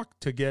could walk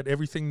to get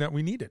everything that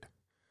we needed.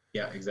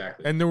 Yeah,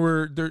 exactly. And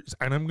and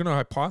I'm going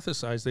to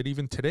hypothesize that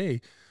even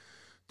today,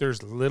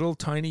 there's little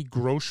tiny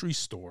grocery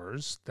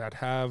stores that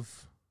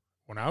have,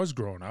 when I was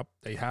growing up,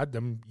 they had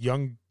them,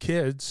 young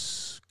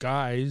kids,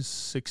 guys,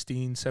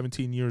 16,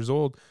 17 years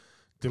old,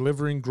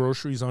 delivering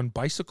groceries on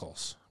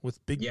bicycles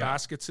with big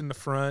baskets in the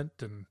front.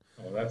 And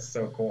oh, that's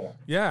so cool.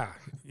 Yeah.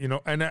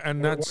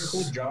 And that's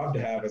what a cool job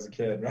to have as a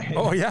kid, right?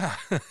 Oh, yeah.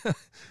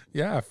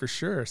 Yeah, for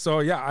sure. So,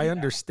 yeah, I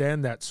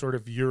understand that sort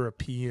of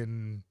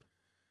European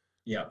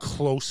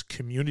close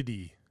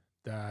community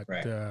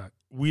that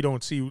we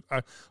don't see.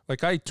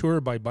 Like I tour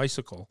by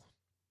bicycle.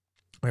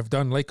 I've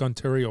done Lake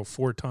Ontario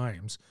 4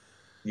 times.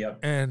 Yep.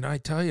 And I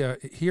tell you,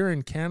 here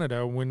in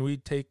Canada, when we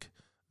take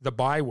the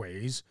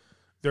byways,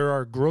 there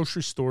are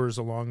grocery stores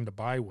along the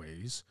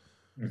byways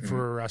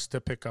for us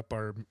to pick up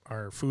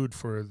our food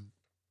for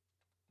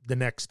the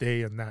next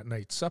day and that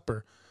night's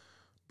supper.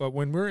 But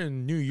when we're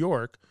in New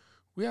York,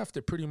 we have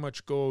to pretty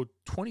much go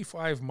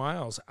 25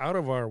 miles out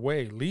of our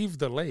way, leave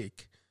the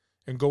lake,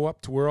 and go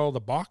up to where all the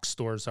box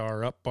stores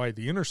are up by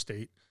the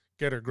interstate,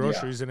 get our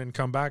groceries, and then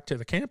come back to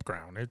the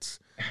campground. It's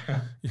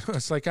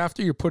it's like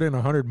after you put in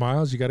 100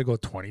 miles, you got to go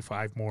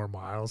 25 more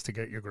miles to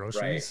get your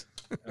groceries.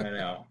 Right. I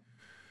know.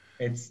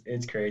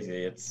 It's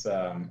crazy. It's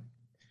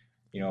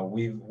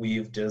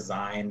we've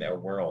designed a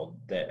world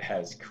that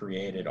has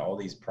created all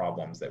these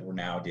problems that we're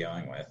now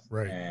dealing with.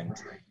 Right. And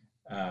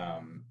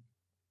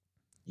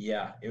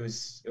Yeah, it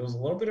was a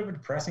little bit of a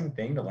depressing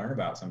thing to learn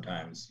about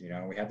sometimes. You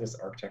know, we had this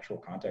architectural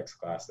context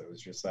class that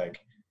was just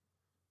like,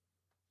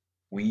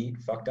 we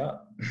fucked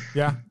up.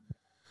 Yeah.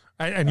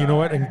 And you know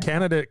what? In And-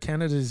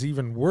 Canada is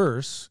even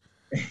worse.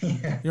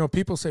 yeah, You know,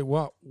 people say,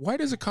 well, why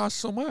does it cost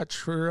so much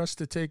for us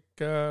to take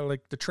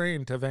like the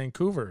train to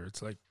Vancouver?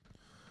 It's like,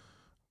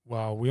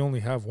 well, we only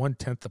have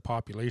 1/10 the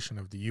population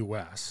of the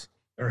U.S.,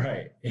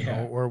 right. you know,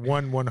 Yeah, or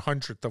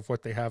 1/100th of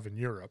what they have in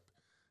Europe.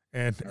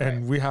 And right.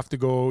 we have to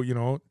go, you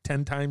know,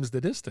 10 times the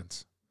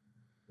distance.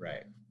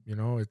 Right. You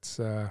know, it's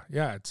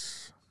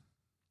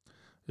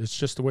it's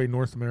just the way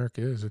North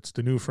America is. It's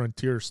the new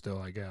frontier still,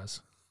 I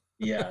guess.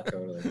 Yeah,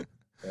 totally.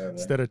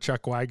 Instead of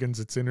chuck wagons,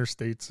 it's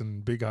interstates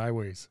and big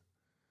highways.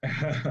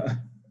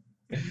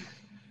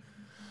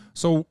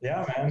 So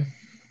Yeah, man.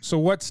 so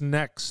what's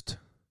next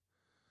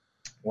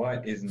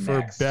What is for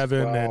next?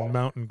 Bevan Well, and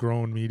Mountain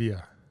Grown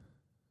Media?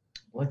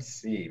 let's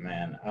see,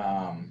 man.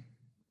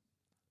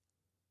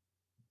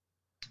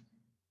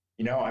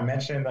 You know, I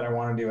mentioned that I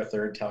want to do a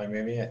third Telly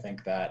movie. I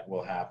think that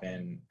will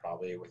happen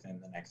probably within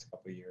the next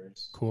couple of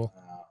years. Cool.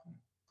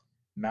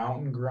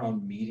 Mountain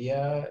Grown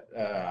Media.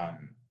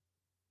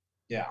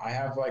 Yeah, I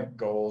have like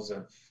goals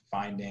of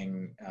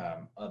finding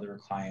other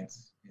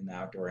clients in the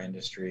outdoor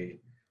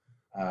industry.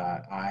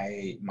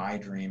 My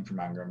dream for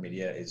Mountain Grown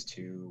Media is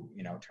to,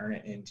 you know, turn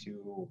it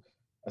into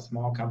a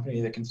small company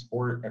that can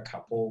support a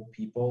couple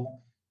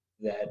people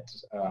that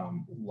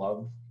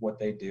love what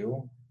they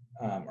do,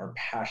 are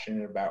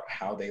passionate about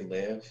how they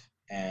live,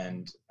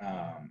 and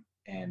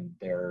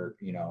their,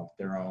 you know,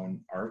 their own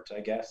art,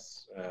 I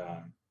guess,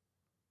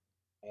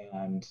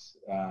 and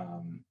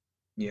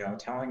you know,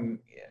 telling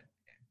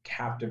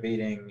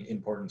captivating,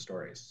 important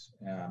stories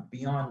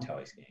beyond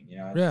teleskiing. You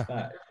know, Yeah, it's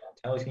not,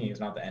 teleskiing is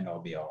not the end all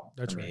be all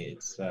that's for me. right.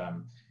 It's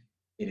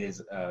it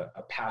is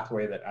a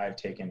pathway that I've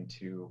taken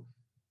to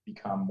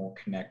become more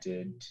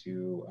connected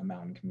to a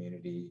mountain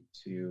community,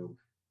 to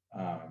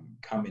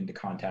come into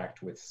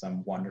contact with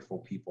some wonderful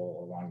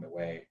people along the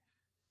way,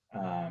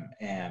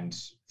 and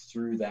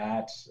through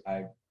that,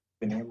 I've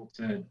been able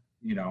to,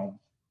 you know,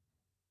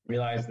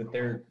 realize that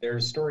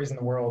there's stories in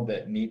the world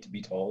that need to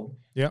be told,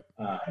 Yep.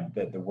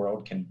 that the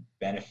world can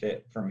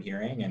benefit from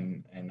hearing,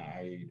 and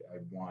I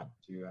want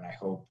to, and I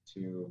hope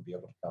to be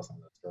able to tell some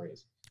of those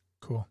stories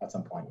Cool. at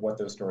some point. What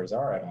those stories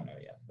are, I don't know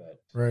yet,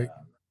 but Right.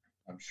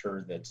 I'm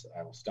sure that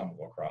I will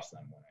stumble across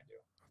them when I do.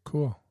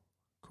 Cool.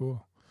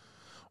 Cool.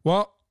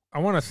 Well, I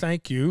want to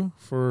thank you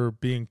for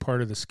being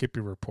part of the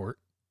Skippy Report.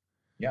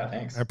 Yeah,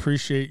 thanks. I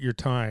appreciate your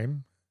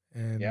time,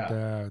 and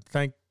Yeah.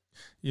 thank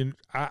you.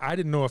 I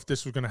didn't know if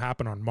this was going to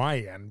happen on my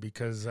end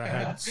because I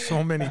had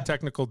so many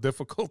technical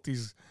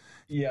difficulties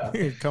Yeah.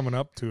 coming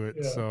up to it.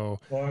 Yeah. So,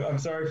 Well, I'm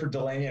sorry for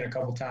delaying it a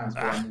couple times,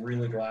 but I'm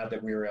really glad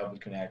that we were able to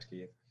connect,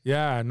 Keith.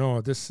 yeah,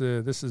 no, this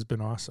has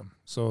been awesome.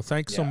 So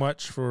thanks so Yeah.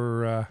 much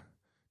for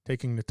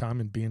taking the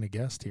time and being a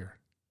guest here.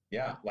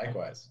 Yeah,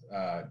 likewise.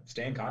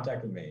 Stay in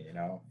contact with me, you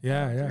know.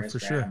 Yeah, through yeah, for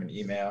Instagram sure. and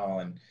email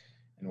and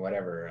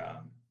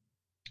whatever.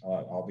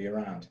 I'll be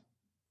around.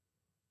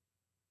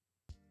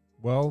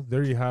 Well,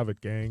 there you have it,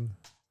 gang.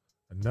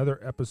 Another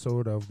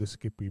episode of the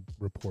Skippy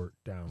Report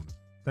down.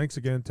 Thanks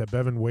again to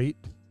Bevan Waite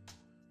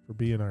for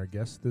being our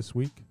guest this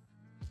week.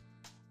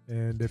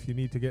 And if you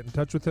need to get in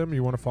touch with him,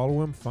 you want to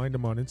follow him, find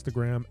him on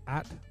Instagram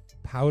at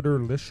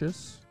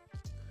Powderlicious.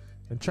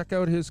 And check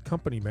out his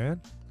company,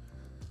 man.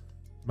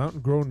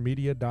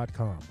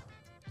 MountainGrownMedia.com.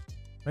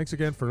 Thanks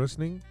again for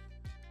listening.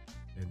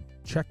 And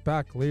check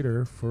back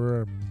later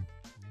for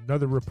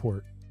another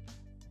report.